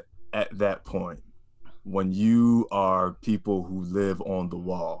stand at that point, when you are people who live on the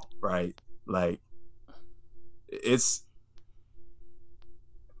wall, right? Like, it's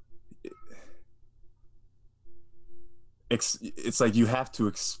like you have to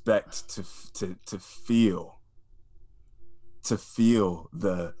expect to feel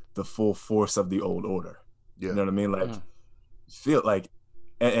the full force of the old order. Yeah. You know what I mean? Like, feel like,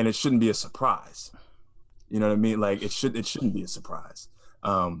 and it shouldn't be a surprise. You know what I mean? Like, it shouldn't be a surprise.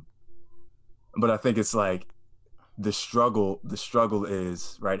 But I think it's like the struggle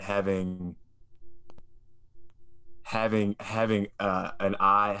is, right, having an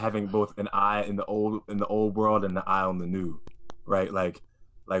eye, having both an eye in the old world and an eye on the new, right? Like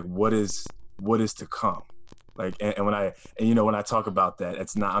what is to come. Like, and when I talk about that,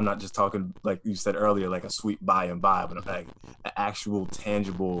 I'm not just talking, like you said earlier, like a sweet by and by, but like an actual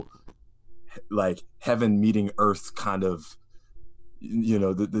tangible, like heaven meeting earth kind of, you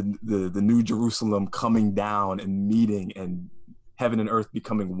know, the new Jerusalem coming down and meeting, and heaven and earth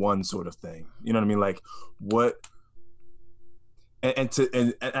becoming one sort of thing. You know what I mean? Like, what, and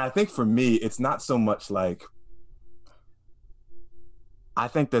I think for me, it's not so much like, I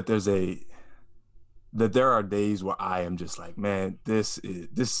think that there are days where I am just like, man, this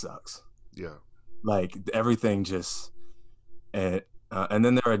sucks. Yeah. Like, everything just, and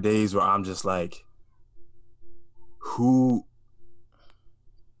then there are days where I'm just like, who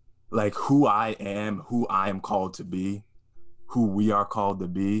I am called to be, who we are called to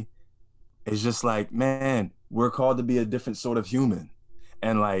be, is just like, man, we're called to be a different sort of human.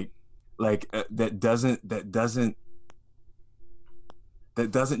 And that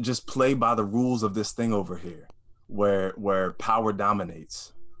doesn't just play by the rules of this thing over here, where power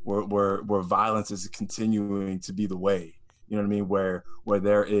dominates, where violence is continuing to be the way. You know what I mean? Where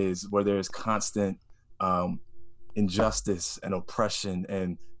there is constant injustice and oppression,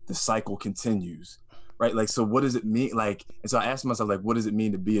 and the cycle continues, right? Like, so what does it mean? Like, and so I asked myself, like, what does it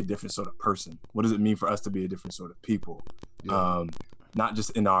mean to be a different sort of person? What does it mean for us to be a different sort of people? Yeah. Not just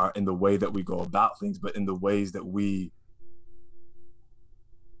in the way that we go about things, but in the ways that we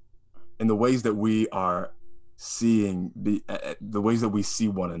are seeing, the ways that we see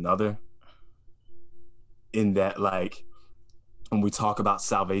one another. In that, like, when we talk about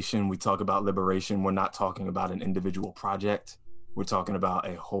salvation, we talk about liberation, we're not talking about an individual project. We're talking about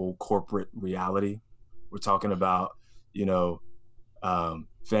a whole corporate reality. We're talking about, you know,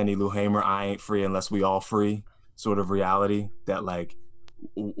 Fannie Lou Hamer, I ain't free unless we all free sort of reality, that, like,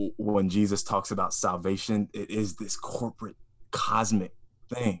 when Jesus talks about salvation, it is this corporate cosmic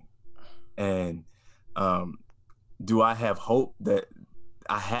thing. And do I have hope that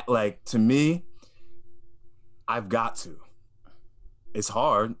to me, I've got to. It's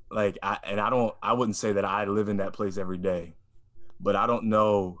hard. Like, I wouldn't say that I live in that place every day, but I don't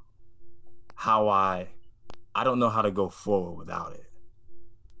know how to go forward without it.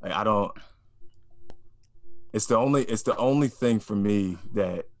 Like, it's the only thing for me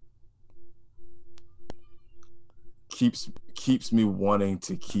that keeps me wanting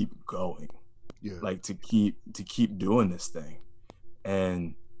to keep going. Yeah. Like, to keep doing this thing.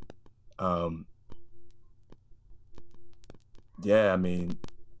 And yeah, I mean,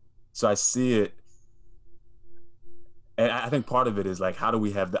 so I see it, and I think part of it is, like, how do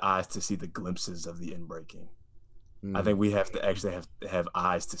we have the eyes to see the glimpses of the inbreaking? I think we have to actually have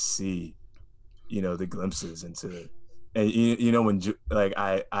eyes to see, you know, the glimpses into, and you know, when, like,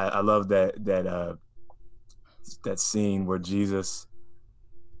 I love that scene where Jesus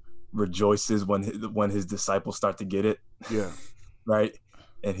rejoices when his disciples start to get it. Yeah. Right.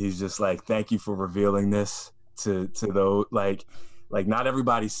 And he's just like, thank you for revealing this to those, like not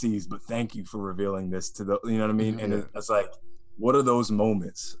everybody sees, but thank you for revealing this to the, you know what I mean? And it's like, what are those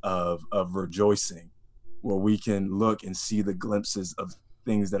moments of rejoicing where we can look and see the glimpses of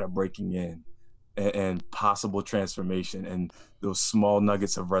things that are breaking in? and possible transformation, and those small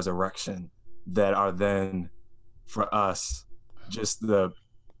nuggets of resurrection that are then for us just the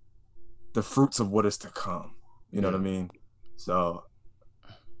fruits of what is to come. You know what I mean? So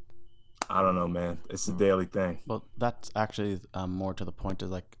I don't know, man. It's a daily thing. Well, that's actually more to the point. Is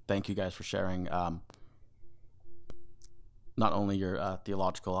like, thank you guys for sharing not only your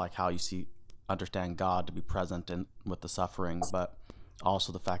theological, like how you understand God to be present in with the suffering, but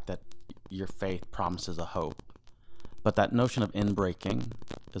also the fact that your faith promises a hope. But that notion of inbreaking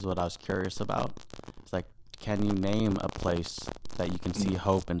is what I was curious about. It's like, can you name a place that you can see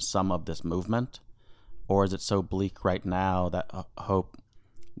hope in some of this movement? Or is it so bleak right now that hope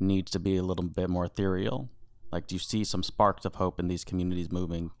needs to be a little bit more ethereal? Like, do you see some sparks of hope in these communities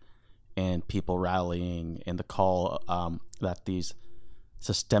moving and people rallying in the call that these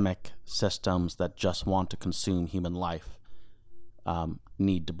systemic systems that just want to consume human life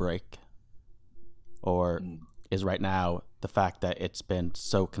need to break? Or is right now the fact that it's been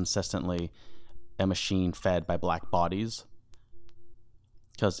so consistently a machine fed by black bodies?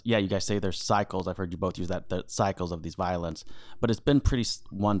 Because, yeah, you guys say there's cycles. I've heard you both use that, the cycles of these violence. But it's been pretty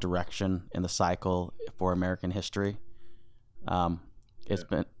one direction in the cycle for American history. It's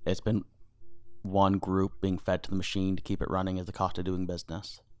been one group being fed to the machine to keep it running as the cost of doing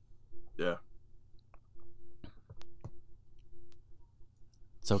business. Yeah.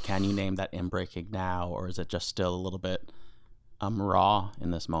 So can you name that inbreaking now, or is it just still a little bit raw in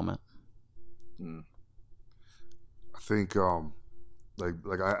this moment? I think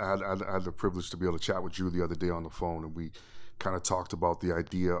like I had the privilege to be able to chat with Drew the other day on the phone, and we kind of talked about the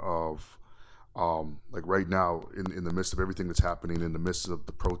idea of like right now in the midst of everything that's happening, in the midst of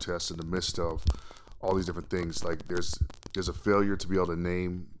the protests, in the midst of all these different things, like there's a failure to be able to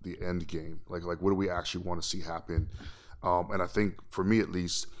name the end game. Like what do we actually want to see happen? And I think for me at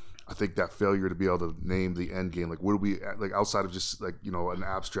least, I think that failure to be able to name the end game, like what do we, like outside of just like, you know, an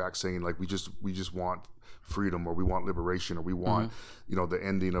abstract saying like we just want freedom, or we want liberation, or we want you know, the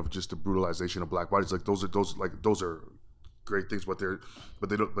ending of just the brutalization of black bodies, like those are great things, but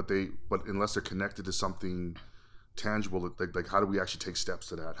unless they're connected to something tangible, like how do we actually take steps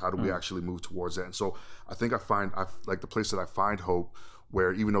to that? How do we actually move towards that? And so I think like the place that I find hope,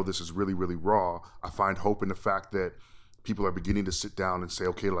 where even though this is really, really raw, I find hope in the fact that people are beginning to sit down and say,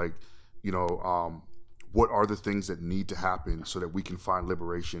 okay, like, you know, what are the things that need to happen so that we can find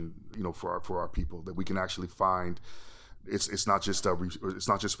liberation, you know, for our people, that we can actually find. It's not just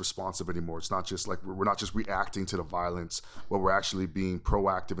responsive anymore. It's not just like we're not just reacting to the violence, but we're actually being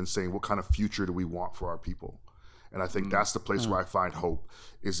proactive and saying, what kind of future do we want for our people? And I think that's the place where I find hope,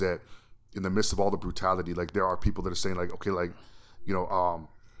 is that in the midst of all the brutality, like there are people that are saying like, okay, like, you know,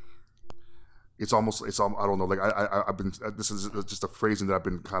 I don't know, like I've been, this is just a phrasing that I've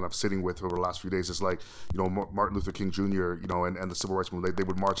been kind of sitting with over the last few days. It's like, you know, Martin Luther King Jr., you know, and the civil rights movement, they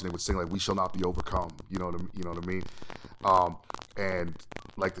would march and they would sing like, we shall not be overcome, you know what I mean? And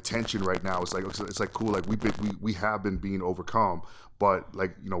like the tension right now is like, it's like cool, like we have been being overcome, but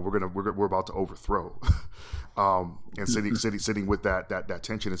like, you know, we're about to overthrow. And sitting with that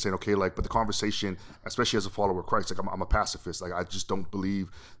tension and saying, okay, like, but the conversation, especially as a follower of Christ, like I'm a pacifist. Like I just don't believe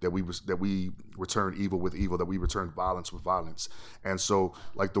that we return evil with evil, that we return violence with violence. And so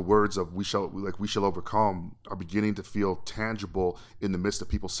like the words of we shall overcome are beginning to feel tangible in the midst of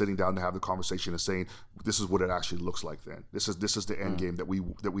people sitting down to have the conversation and saying, this is what it actually looks like then. This is the end game that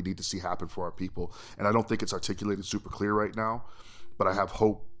we need to see happen for our people. And I don't think it's articulated super clear right now, but I have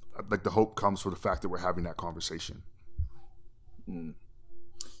hope. Like the hope comes from the fact that we're having that conversation.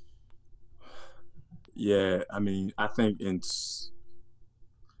 Yeah, I mean, I think and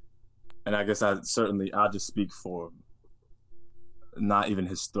I guess I'll just speak for not even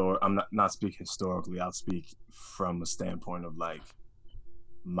I'm not speaking historically. I'll speak from a standpoint of like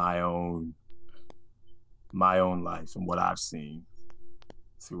my own life and what I've seen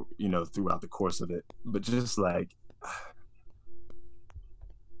throughout the course of it. But just like,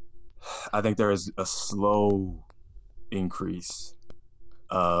 I think there is a slow increase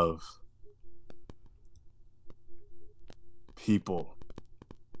of people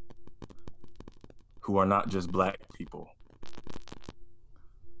who are not just black people,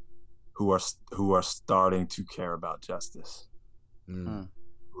 who are starting to care about justice, who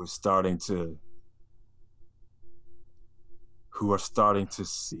are starting to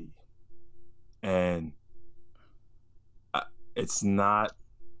see. And it's not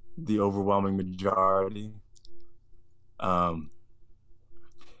the overwhelming majority,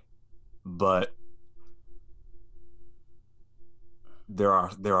 but there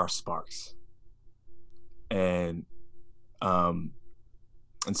are sparks, and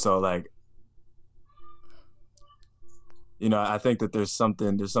so like I think that there's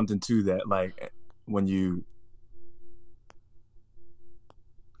something to that. Like when you,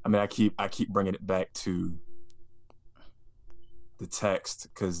 I keep bringing it back to the text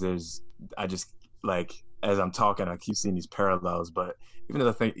because I just like, as I'm talking, I keep seeing these parallels. But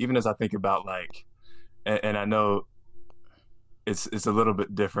even as I think about like, and I know it's a little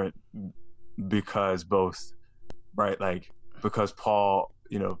bit different because both, right? Like because Paul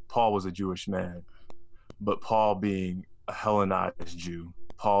was a Jewish man, but Paul being a Hellenized Jew,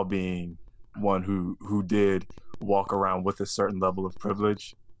 Paul being one who did walk around with a certain level of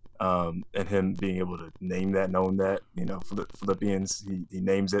privilege, and him being able to name that, known that, Philippians, he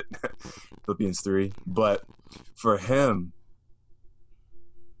names it, Philippians 3. But for him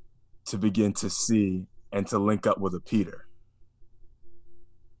to begin to see and to link up with a Peter,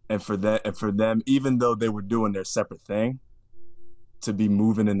 and for them, even though they were doing their separate thing, to be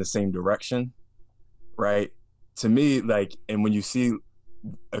moving in the same direction, right? To me, like, and when you see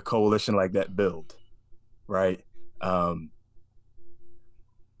a coalition like that build, right?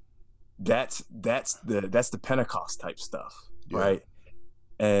 That's the Pentecost type stuff, yeah. Right?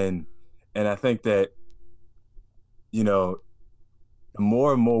 And I think that,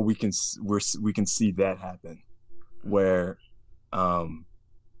 more and more we can see that happen, where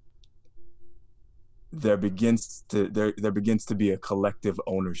there begins to be a collective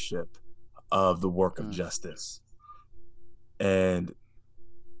ownership of the work of justice, and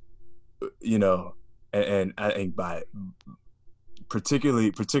and I think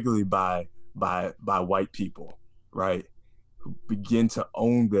particularly by white people, right, who begin to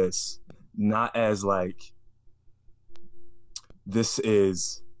own this, not as like this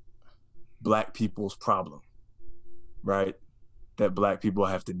is Black people's problem, right, that Black people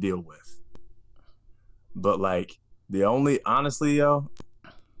have to deal with, but like honestly, yo,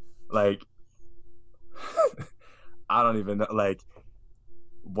 like I don't even know, like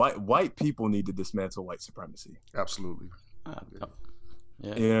white people need to dismantle white supremacy. Absolutely. Yeah.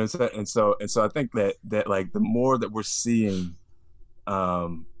 You know what I'm saying? And so I think that like the more that we're seeing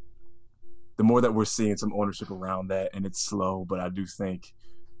some ownership around that, and it's slow, but I do think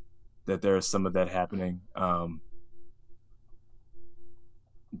that there is some of that happening.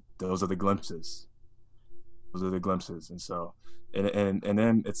 Those are the glimpses. And so and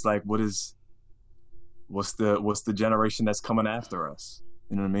then it's like, what's the generation that's coming after us?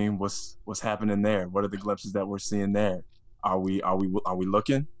 You know what I mean? What's happening there? What are the glimpses that we're seeing there? Are we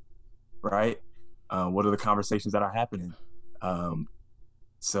looking, right? What are the conversations that are happening?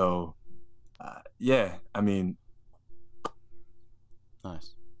 Yeah, I mean,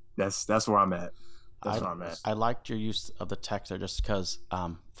 nice. That's where I'm at. I liked your use of the text there, just because,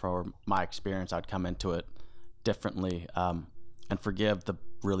 for my experience, I'd come into it differently, and forgive the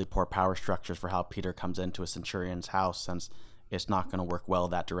really poor power structures for how Peter comes into a centurion's house, since it's not going to work well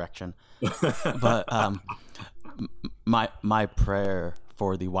that direction. But my prayer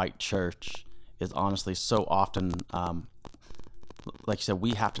for the white church is honestly so often, like you said,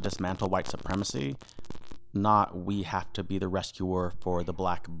 we have to dismantle white supremacy, not we have to be the rescuer for the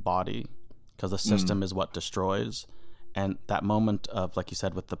Black body, because the system is what destroys. And that moment of, like you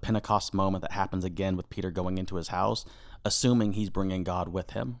said, with the Pentecost moment that happens again with Peter going into his house, assuming he's bringing God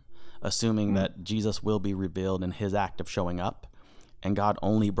with him, assuming that Jesus will be revealed in his act of showing up, and God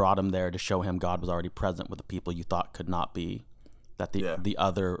only brought him there to show him God was already present with the people you thought could not be, that the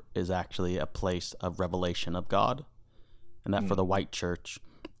other is actually a place of revelation of God. And that for the white church,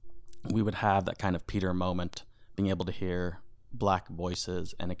 we would have that kind of Peter moment, being able to hear Black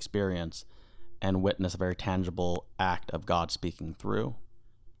voices and experience and witness a very tangible act of God speaking through,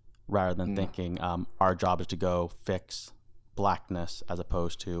 rather than thinking our job is to go fix Blackness as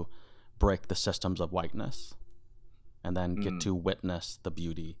opposed to break the systems of whiteness, and then get to witness the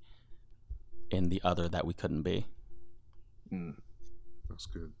beauty in the other that we couldn't be. That's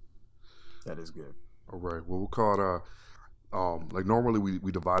good. That is good. All right. Well, we'll call it like normally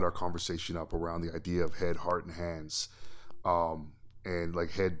we divide our conversation up around the idea of head, heart, and hands. And like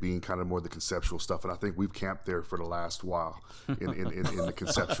head being kind of more the conceptual stuff, and I think we've camped there for the last while in the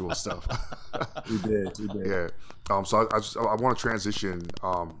conceptual stuff. We did. Yeah. So I want to transition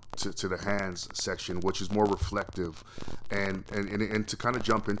to the hands section, which is more reflective, and to kind of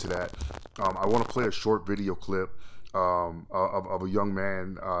jump into that, I want to play a short video clip of a young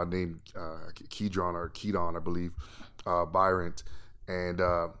man named Kedon, I believe, Bryant, and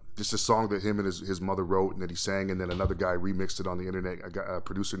just a song that him and his mother wrote and that he sang, and then another guy remixed it on the internet, a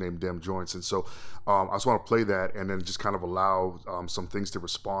producer named Dem Joints. And so I just want to play that and then just kind of allow some things to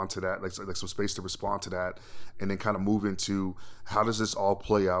respond to that, like some space to respond to that, and then kind of move into how does this all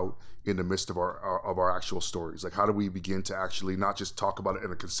play out in the midst of our actual stories. Like, how do we begin to actually not just talk about it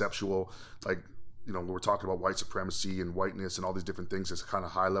in a conceptual, like, you know, when we're talking about white supremacy and whiteness and all these different things as kind of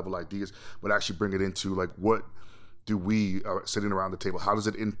high level ideas, but actually bring it into like, what do we sitting around the table, how does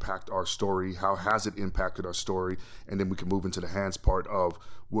it impact our story? How has it impacted our story? And then we can move into the hands part of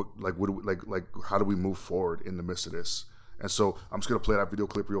how do we move forward in the midst of this? And so I'm just gonna play that video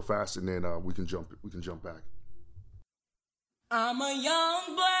clip real fast, and then we can jump back. I'm a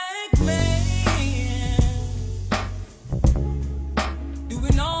young black man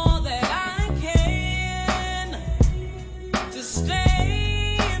doing all that I can to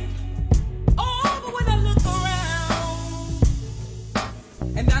stand. Oh, but when I look around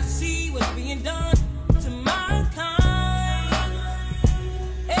and I see what's being done to my kind,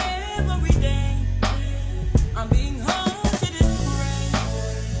 every day I'm being hunted and prey.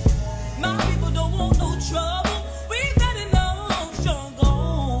 My people don't want no trouble. We've got enough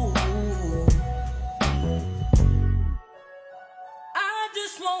struggle. I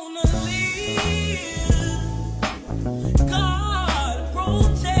just wanna live. God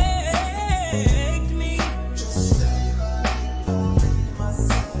protect me.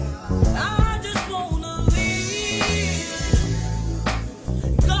 I just wanna live.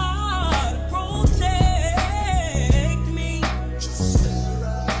 God protect me.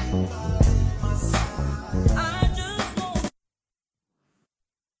 I just want.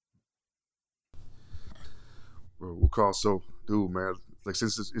 We'll call. So, dude, man, like,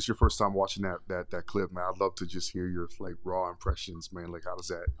 since it's your first time watching that clip, man, I'd love to just hear your like raw impressions, man. Like, how does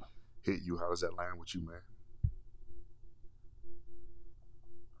that hit you? How does that land with you, man?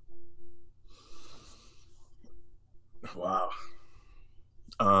 Wow.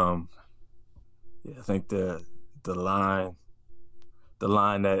 Yeah, I think the line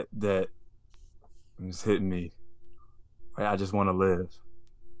that was hitting me, right? I just want to live.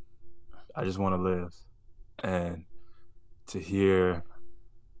 I just want to live, and to hear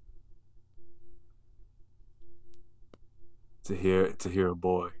a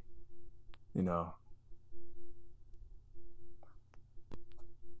boy, you know,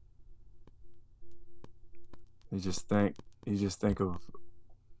 you just think of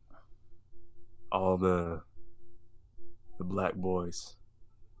all the black boys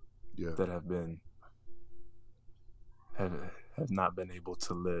Yeah. that have not been able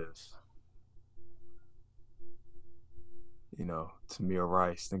to live. You know, Tamir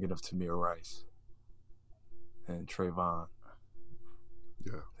Rice, thinking of Tamir Rice and Trayvon.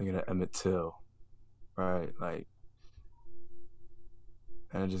 Yeah. Thinking of Emmett Till, right? Like,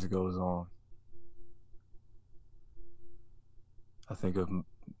 and it just goes on. I think of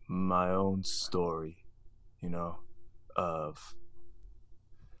my own story, you know, of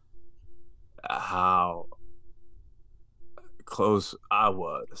how close I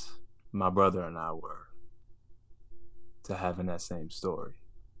was, my brother and I were, to having that same story.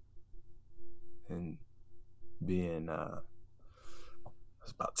 And being, I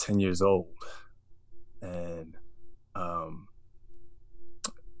was about 10 years old, and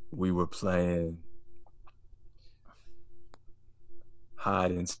we were playing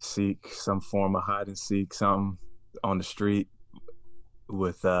hide and seek, some form of hide and seek, something on the street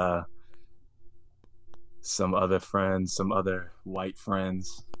with some other friends, some other white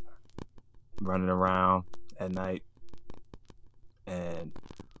friends running around at night. And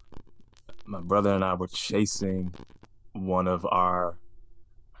my brother and I were chasing one of our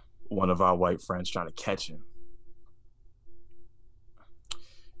white friends, trying to catch him.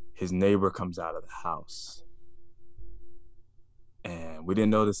 His neighbor comes out of the house. And we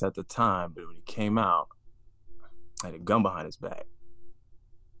didn't know this at the time, but when he came out, he had a gun behind his back,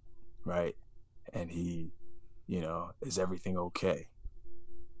 right? And he, you know, is everything okay?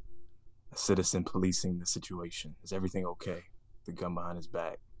 A citizen policing the situation. Is everything okay? The gun behind his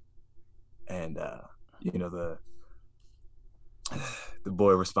back. And, you know, the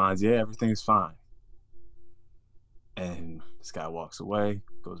boy responds, yeah, everything is fine. And this guy walks away,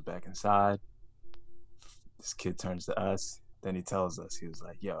 goes back inside. This kid turns to us. Then he tells us, he was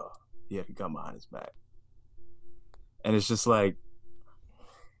like, yo, he had a gun behind his back. And it's just like,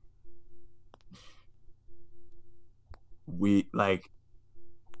 we like,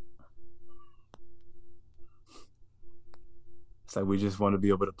 it's like we just want to be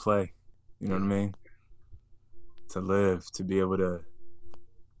able to play, you know what I mean? To live, to be able to,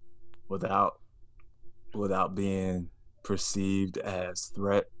 without being perceived as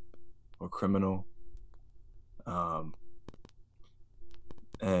threat or criminal.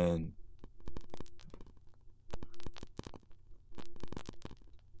 And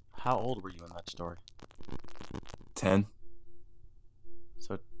How old were you in that story? 10.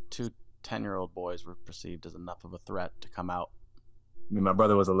 So 2 10-year-old boys were perceived as enough of a threat to come out. I mean, my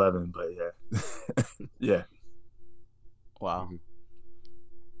brother was 11, but yeah. Yeah. Wow. Mhm.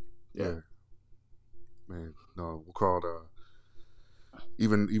 Yeah. Man, no, we're called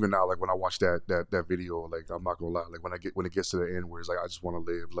even now, like when I watch that video, like I'm not gonna lie, like when it gets to the end where it's like I just want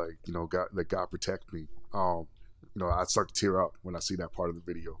to live, like, you know, God protect me. You know, I start to tear up when I see that part of the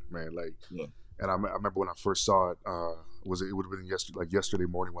video, man. Like, Yeah. and I remember when I first saw it, it would have been yesterday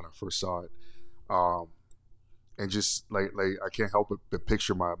morning when I first saw it, and just like I can't help but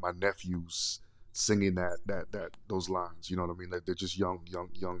picture my nephews singing those lines. You know what I mean? Like they're just young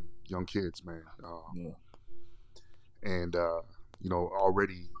kids, man. Yeah. And you know,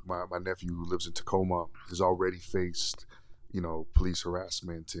 already my nephew who lives in Tacoma has already faced, you know, police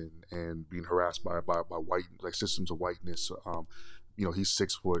harassment and being harassed by white, like systems of whiteness. You know, he's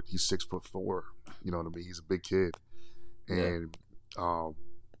 6'4". You know what I mean? He's a big kid, and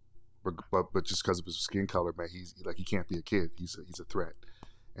but just because of his skin color, man, he's like, he can't be a kid. He's a threat,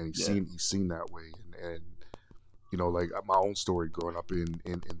 and he's seen that way, and you know, like my own story growing up in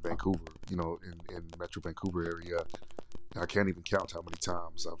Vancouver, you know, in Metro Vancouver area. I can't even count how many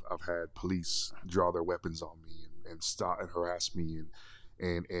times I've had police draw their weapons on me and stop and harass me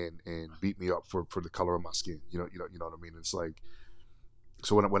and beat me up for the color of my skin. You know what I mean? It's like,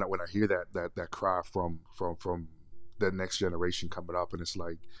 so when I hear that cry from the next generation coming up, and it's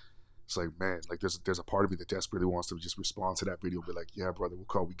like, man, like there's a part of me that desperately wants to just respond to that video and be like, yeah, brother, we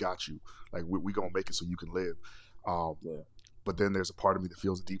got you. Like we gonna make it so you can live. But then there's a part of me that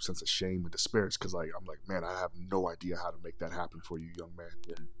feels a deep sense of shame and despair, because like I'm like, man, I have no idea how to make that happen for you, young man.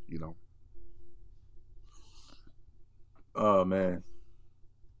 Yeah. You know. Oh man.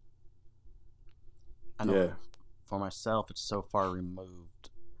 I know for myself, it's so far removed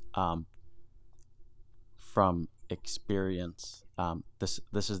from experience. This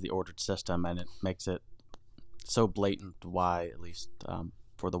is the ordered system, and it makes it so blatant why, at least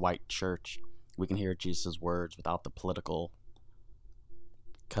for the white church, we can hear Jesus' words without the political,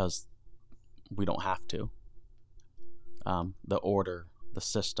 because we don't have to. The order, the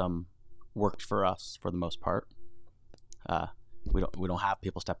system worked for us for the most part. We don't have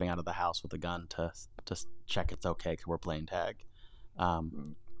people stepping out of the house with a gun to just check it's okay because we're playing tag.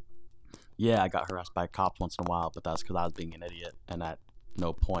 Yeah, I got harassed by cops once in a while, but that's because I was being an idiot, and at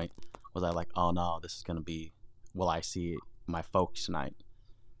no point was I like, oh no, this is gonna be, will I see my folks tonight?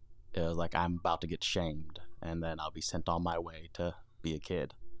 It was like, I'm about to get shamed, and then I'll be sent on my way to be a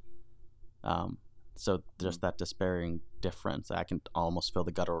kid. So just that despairing difference. I can almost feel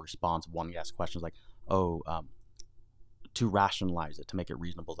the guttural response of wanting to ask questions like, to rationalize it, to make it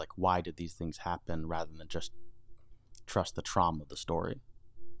reasonable, like, why did these things happen, rather than just trust the trauma of the story,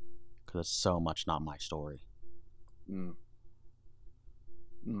 because it's so much not my story. Man,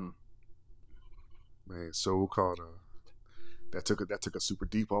 so we'll call that took us super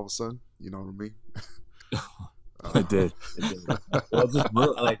deep all of a sudden. You know what I mean? It did. Well, just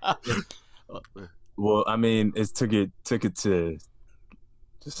real, like, well, I mean, it took it to,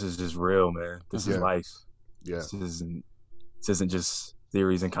 this is just real, man. This is life. Yeah. This isn't just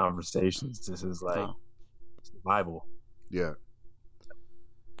theories and conversations. This is like survival. Yeah.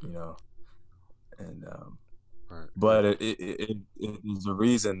 You know, and right. But it is a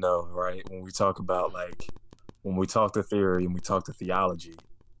reason, though, right? When we talk about, like, when we talk to theory and we talk to theology,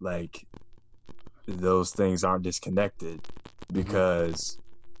 like, those things aren't disconnected, because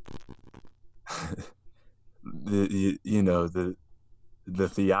the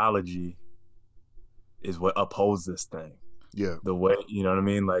theology is what upholds this thing. Yeah. The way, you know what I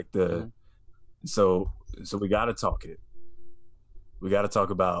mean? Like so we got to talk it. We got to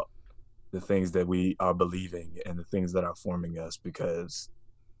talk about the things that we are believing and the things that are forming us, because,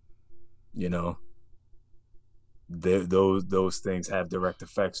 you know, those things have direct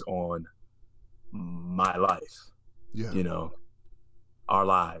effects on my life. Yeah. You know, our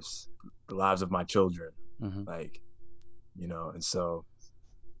lives, the lives of my children. Like, you know, and so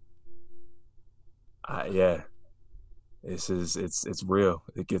it's real.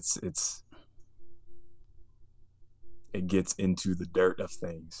 It gets into the dirt of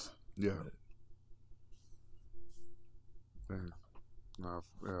things. Yeah. Man, I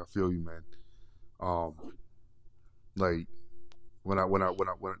feel you, man. Like when I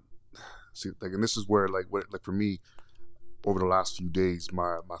see, like, and this is where, like, for me, over the last few days,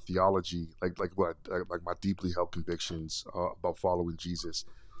 my theology, like my deeply held convictions about following Jesus,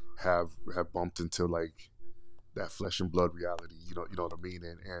 have bumped into like that flesh and blood reality. You know what I mean?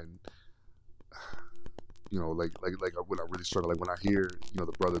 And like when I really struggle, like when I hear the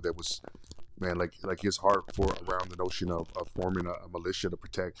brother that was, man, like his heart for around the notion of forming a militia to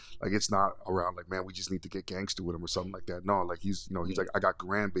protect, like it's not around like, man, we just need to get gangster with him or something like that. No, like he's like, I got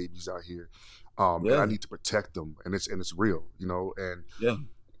grandbabies out here, and I need to protect them, and it's real, and Yeah.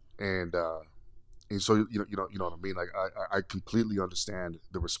 and so you know what I mean. Like I completely understand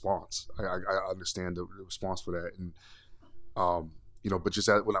the response. I understand the response for that, and but just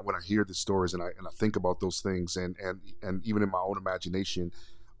when I hear the stories and I think about those things, and even in my own imagination,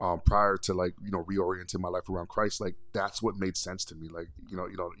 prior to like reorienting my life around Christ, like that's what made sense to me. Like you know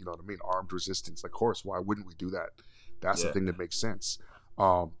what I mean. Armed resistance, like, of course, why wouldn't we do that? That's the thing that makes sense.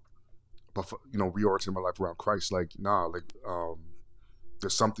 But for, reorienting my life around Christ, like nah, like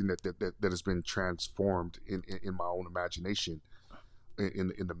there's something that has been transformed in my own imagination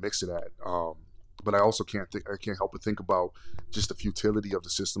in the mix of that. But I also can't help but think about just the futility of the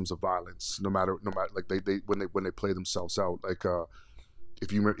systems of violence. No matter like they when they play themselves out. Like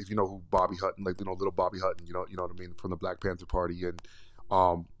if you know who Bobby Hutton, like little Bobby Hutton, you know what I mean, from the Black Panther Party, and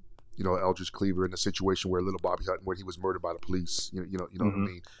Eldridge Cleaver in a situation where little Bobby Hutton, where he was murdered by the police. You know what I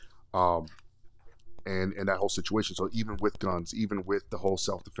mean. And that whole situation. So even with guns, even with the whole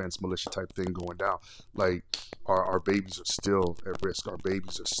self-defense militia type thing going down, like our babies are still at risk. Our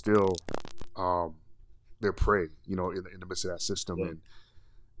babies are still they're prey, in the midst of that system. Yeah.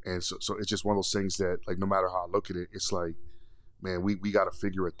 And so it's just one of those things that, like, no matter how I look at it, it's like, man, we got to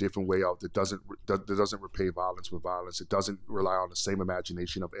figure a different way out that doesn't repay violence with violence. It doesn't rely on the same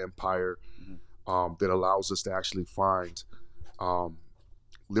imagination of empire, that allows us to actually find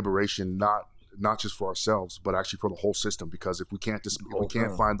liberation, not just for ourselves, but actually for the whole system. Because if we can't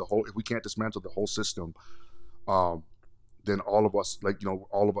dismantle the whole system, then all of us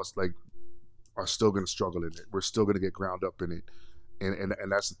are still going to struggle in it. We're still going to get ground up in it,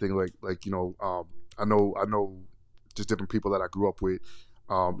 and that's the thing. I know just different people that I grew up with.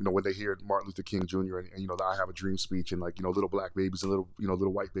 When they hear Martin Luther King Jr. and the "I Have a Dream" speech, and little black babies and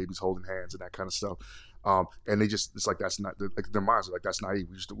little white babies holding hands and that kind of stuff, and it's like, that's not, like, their minds are like, that's naive.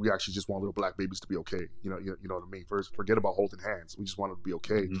 We actually just want little black babies to be okay. You know what I mean? First, forget about holding hands. We just want them to be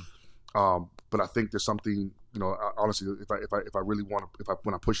okay. But I think there's something, honestly, if I really want to,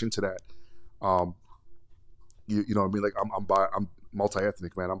 when I push into that, you know what I mean? Like I'm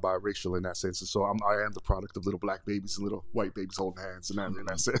multi-ethnic, man. I'm biracial in that sense, and so I am the product of little black babies and little white babies holding hands in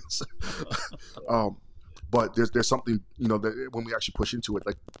that sense. But there's something, that when we actually push into it,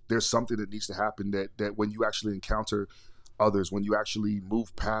 like, there's something that needs to happen, that when you actually encounter others, when you actually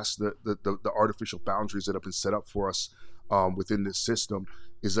move past the artificial boundaries that have been set up for us within this system,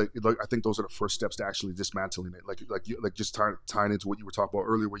 is like I think those are the first steps to actually dismantling it. Like just tying into what you were talking about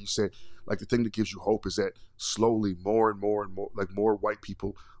earlier, where you said, like, the thing that gives you hope is that slowly more and more and more, like, more white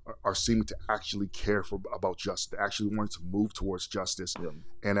people are seeming to actually care about justice, actually wanting to move towards justice.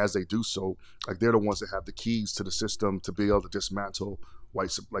 And as they do so, like, they're the ones that have the keys to the system to be able to dismantle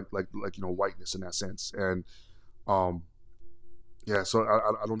whiteness in that sense. And so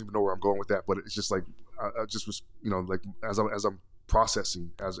I don't even know where I'm going with that, but it's just like, I just was, like, as I'm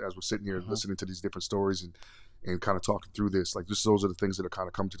processing, as we're sitting here listening to these different stories and kind of talking through this, like, just those are the things that are kind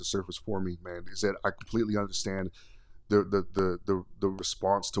of come to the surface for me, man. Is that I completely understand the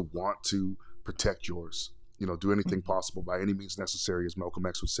response to want to protect yours, do anything possible by any means necessary, as Malcolm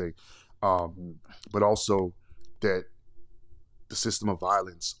X would say, but also that the system of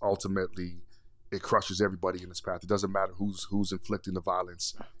violence, ultimately, it crushes everybody in its path. It doesn't matter who's inflicting the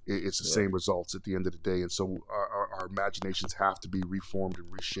violence. It's the same results at the end of the day. And so our imaginations have to be reformed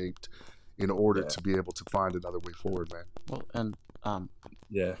and reshaped in order to be able to find another way forward, man. Well, and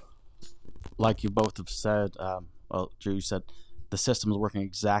like you both have said, Drew, you said the system is working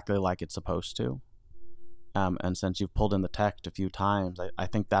exactly like it's supposed to. And since you've pulled in the text a few times, I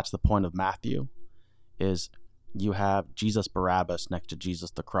think that's the point of Matthew, is you have Jesus Barabbas next to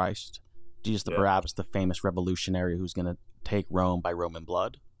Jesus the Christ. Jesus the Barabbas, the famous revolutionary who's going to take Rome by Roman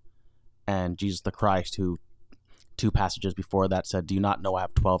blood. And Jesus the Christ, who 2 passages before that said, "Do you not know I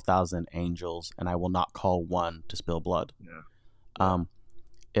have 12,000 angels, and I will not call one to spill blood?"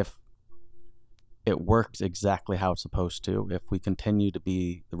 If it works exactly how it's supposed to, if we continue to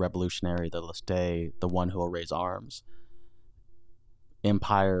be the revolutionary, the Leste, the one who will raise arms,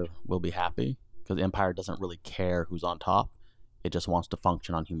 empire will be happy, because empire doesn't really care who's on top. It just wants to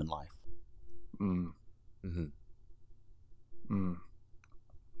function on human life. I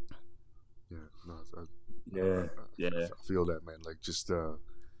feel that, man. Like, just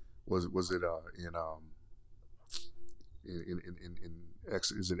was it in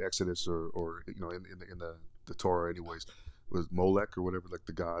is it Exodus or you know in the Torah anyways, was Molech or whatever, like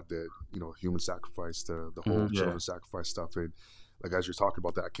the god that, you know, human sacrifice, the whole children sacrifice stuff. And like as you're talking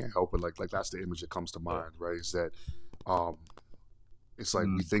about that, I can't help it, like that's the image that comes to mind, right? Is that it's like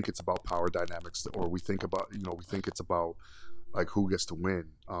we think it's about power dynamics, or we think it's about like who gets to win,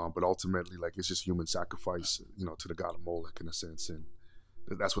 but ultimately like it's just human sacrifice, you know, to the god of Molech in a sense. And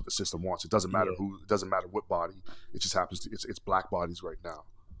that's what the system wants. It doesn't matter who, it doesn't matter what body. It just happens to, it's black bodies right now.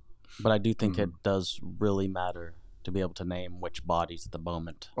 But I do think it does really matter to be able to name which bodies at the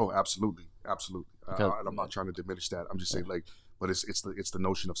moment. Oh, absolutely. And I'm not trying to diminish that. I'm just saying, like, but it's the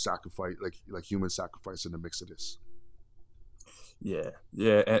notion of sacrifice, like human sacrifice in the mix of this. Yeah,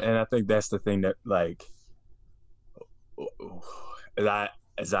 and I think that's the thing that, like,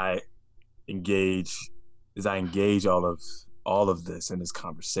 as I engage all of this in this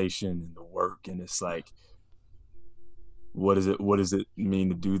conversation and the work, and it's like, what does it mean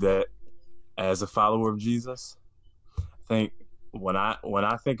to do that as a follower of Jesus? I think when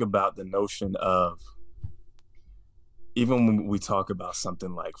I think about the notion of, even when we talk about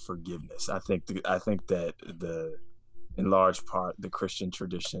something like forgiveness, I think that in large part the Christian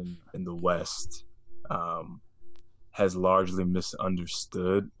tradition in the West has largely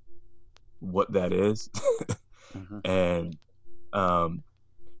misunderstood what that is. And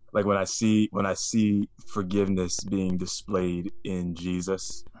like when I see forgiveness being displayed in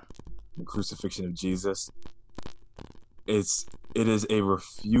Jesus, the crucifixion of Jesus, it is a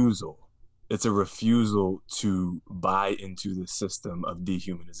refusal. It's a refusal to buy into the system of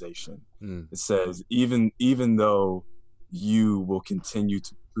dehumanization. It says, even though you will continue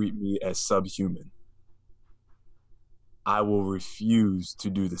to treat me as subhuman, I will refuse to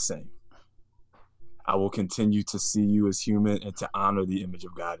do the same. I will continue to see you as human and to honor the image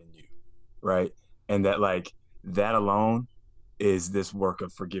of God in you, right? And that, like, that alone is this work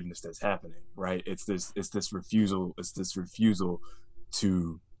of forgiveness that's happening, right? It's this refusal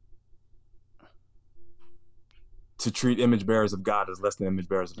to treat image bearers of God as less than image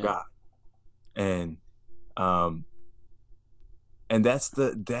bearers of God. And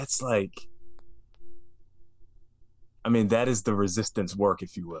that's like, I mean, that is the resistance work,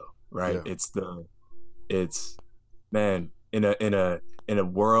 if you will, right? Yeah. It's man, in a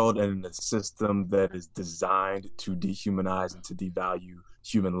world and in a system that is designed to dehumanize and to devalue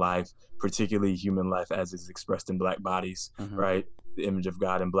human life, particularly human life as is expressed in black bodies, right? The image of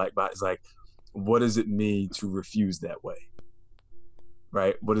God in black bodies. Like, what does it mean to refuse that way?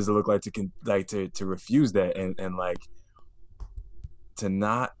 Right? What does it look like to refuse that and like to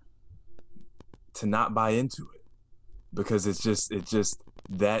not buy into it? Because it's just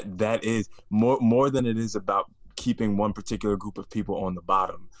that is more than it is about keeping one particular group of people on the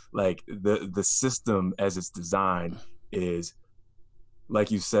bottom. Like the system as it's designed is,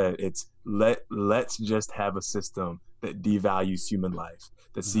 like you said, it's let's just have a system that devalues human life,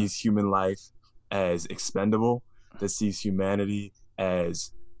 that sees human life as expendable, that sees humanity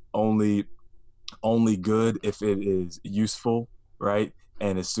as only good if it is useful, right?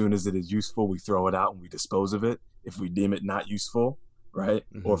 And as soon as it is useful, we throw it out and we dispose of it. If we deem it not useful, right?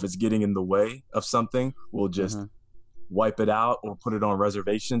 Or if it's getting in the way of something, we'll just wipe it out or put it on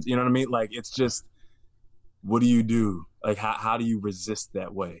reservations. You know what I mean? Like, it's just, what do you do? Like, how do you resist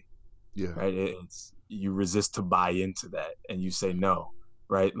that way? Yeah. Right? It's, you resist to buy into that and you say no,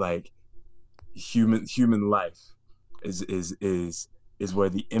 right? Like, human life is where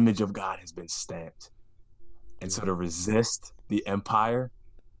the image of God has been stamped. And so to resist the empire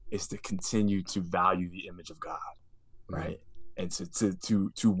is to continue to value the image of God, right? And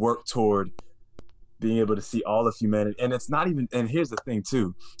to work toward being able to see all of humanity. And it's not even, and here's the thing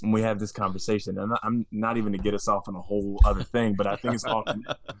too, when we have this conversation, and I'm not even to get us off on a whole other thing, but I think it's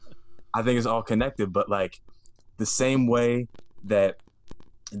all connected. But like, the same way that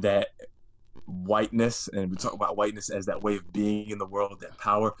whiteness, and we talk about whiteness as that way of being in the world, that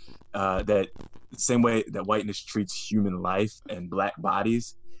power, that the same way that whiteness treats human life and black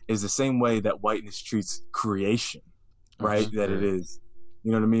bodies is the same way that whiteness treats creation, right? That it is,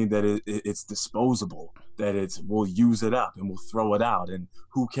 you know what I mean? That it's disposable, that we'll use it up and we'll throw it out and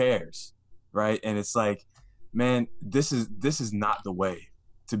who cares, right? And it's like, man, this is not the way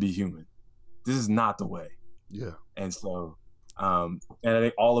to be human. This is not the way. Yeah. And so, and I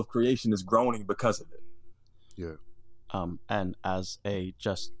think all of creation is groaning because of it. Yeah. And as a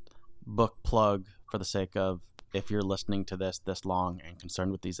just book plug, for the sake of, if you're listening to this long and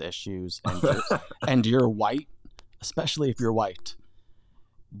concerned with these issues and you're white, especially if you're white,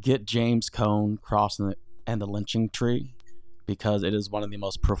 get James Cone, Cross and the Lynching Tree, because it is one of the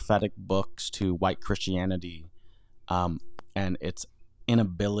most prophetic books to white Christianity and its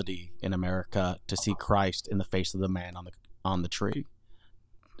inability in America to see Christ in the face of the man on the tree.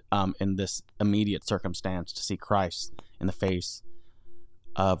 In this immediate circumstance, to see Christ in the face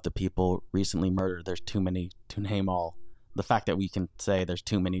of the people recently murdered. There's too many to name all. The fact that we can say there's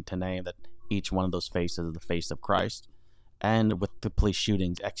too many to name, that each one of those faces is the face of Christ. And with the police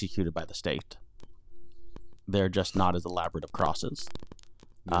shootings executed by the state, they're just not as elaborate of crosses.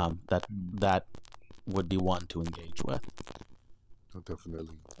 That would be one to engage with.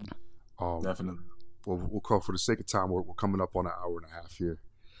 Definitely. Definitely. Well, we'll call, for the sake of time, we're coming up on an hour and a half here.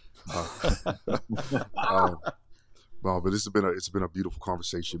 Well, but it's been a beautiful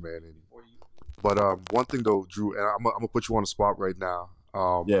conversation, man. But one thing though, Drew, and I'm gonna put you on the spot right now.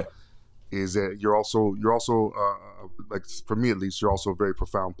 Is that you're also like, for me at least, you're also a very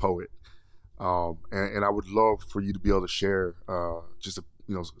profound poet. And I would love for you to be able to share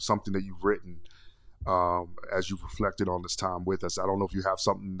something that you've written as you've reflected on this time with us. I don't know if you have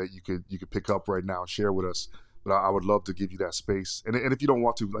something that you could pick up right now and share with us, but I would love to give you that space. And if you don't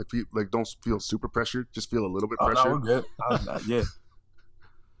want to, like don't feel super pressured, just feel a little bit pressured. No, we're good. Yeah,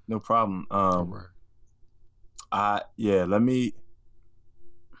 no problem. All right.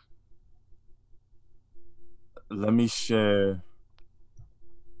 Let me share.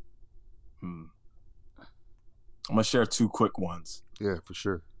 I'm gonna share two quick ones. Yeah, for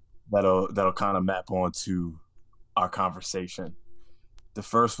sure. That'll kind of map onto our conversation. The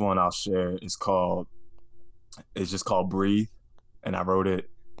first one I'll share is just called Breathe, and I wrote it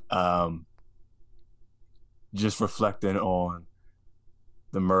just reflecting on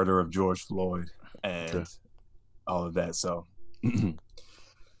the murder of George Floyd and all of that. So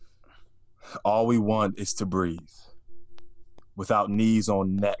all we want is to breathe, without knees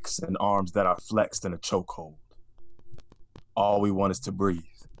on necks and arms that are flexed in a chokehold. All we want is to breathe,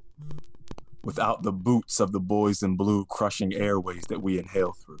 without the boots of the boys in blue crushing airways that we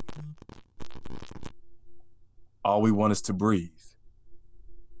inhale through. All we want is to breathe,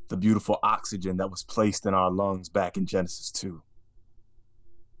 the beautiful oxygen that was placed in our lungs back in Genesis 2.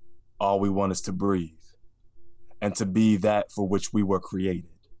 All we want is to breathe, and to be that for which we were created,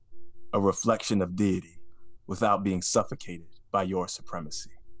 a reflection of deity, without being suffocated by your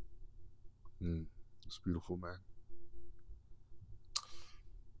supremacy. It's beautiful, man.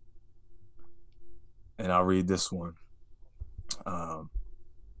 And I'll read this one.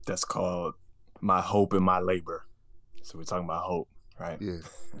 That's called My Hope and My Labor. So we're talking about hope, right? Yeah.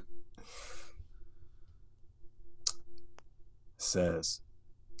 It says,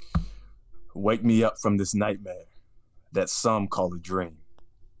 wake me up from this nightmare that some call a dream.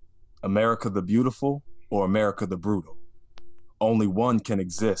 America the beautiful or America the brutal? Only one can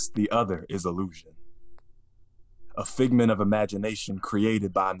exist, the other is illusion. A figment of imagination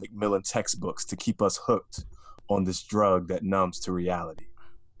created by Macmillan textbooks to keep us hooked on this drug that numbs to reality.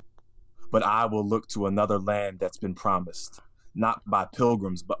 But I will look to another land that's been promised, not by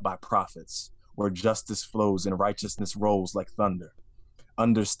pilgrims, but by prophets, where justice flows and righteousness rolls like thunder.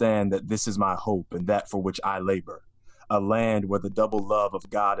 Understand that this is my hope and that for which I labor. A land where the double love of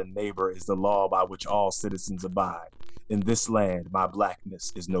God and neighbor is the law by which all citizens abide. In this land, my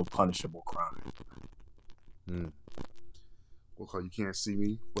blackness is no punishable crime. Well, you can't see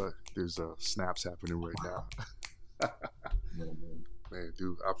me, but there's snaps happening right now. Man,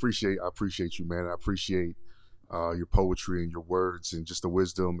 dude, I appreciate you, man. I appreciate your poetry and your words and just the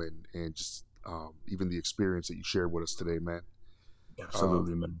wisdom and just even the experience that you shared with us today, man.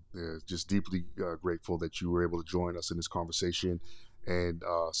 Absolutely, man. Yeah, just deeply grateful that you were able to join us in this conversation, and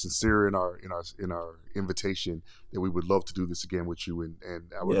sincere in our invitation that we would love to do this again with you. And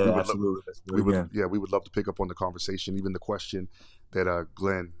we would love to pick up on the conversation, even the question that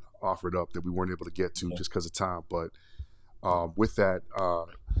Glenn offered up that we weren't able to get to just because of time. But with that,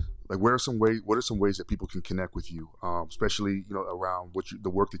 like, what are some ways that people can connect with you, especially around the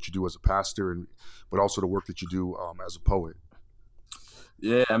work that you do as a pastor, but also the work that you do as a poet?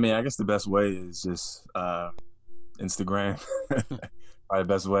 Yeah, I mean, I guess the best way is just Instagram, probably the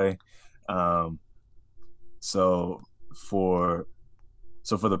best way. So for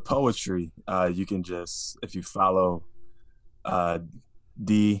the poetry, you can just, if you follow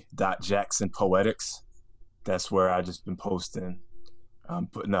D.Jackson Poetics, that's where I just been posting,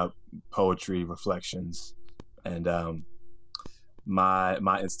 putting up poetry reflections, and my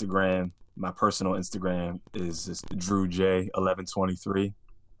Instagram. My personal Instagram is just DrewJ1123,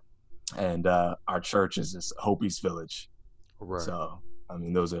 and our church is just Hope East Village. Right. So I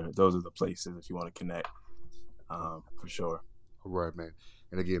mean, those are the places if you want to connect, for sure. All right, man.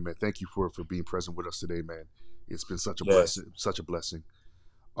 And again, man, thank you for being present with us today, man. It's been such a blessing.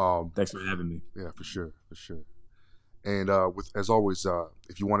 Thanks for having me. Yeah, for sure. And as always,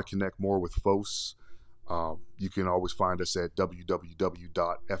 if you want to connect more with FOS, you can always find us at www.fos.church.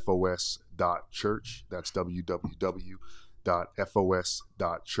 That's www.fos.church.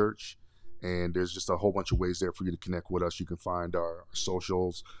 And there's just a whole bunch of ways there for you to connect with us. You can find our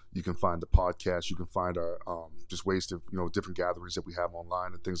socials, you can find the podcast, you can find our just ways to, different gatherings that we have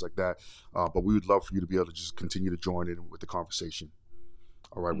online and things like that. But we would love for you to be able to just continue to join in with the conversation.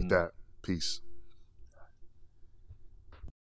 All right, with that, peace.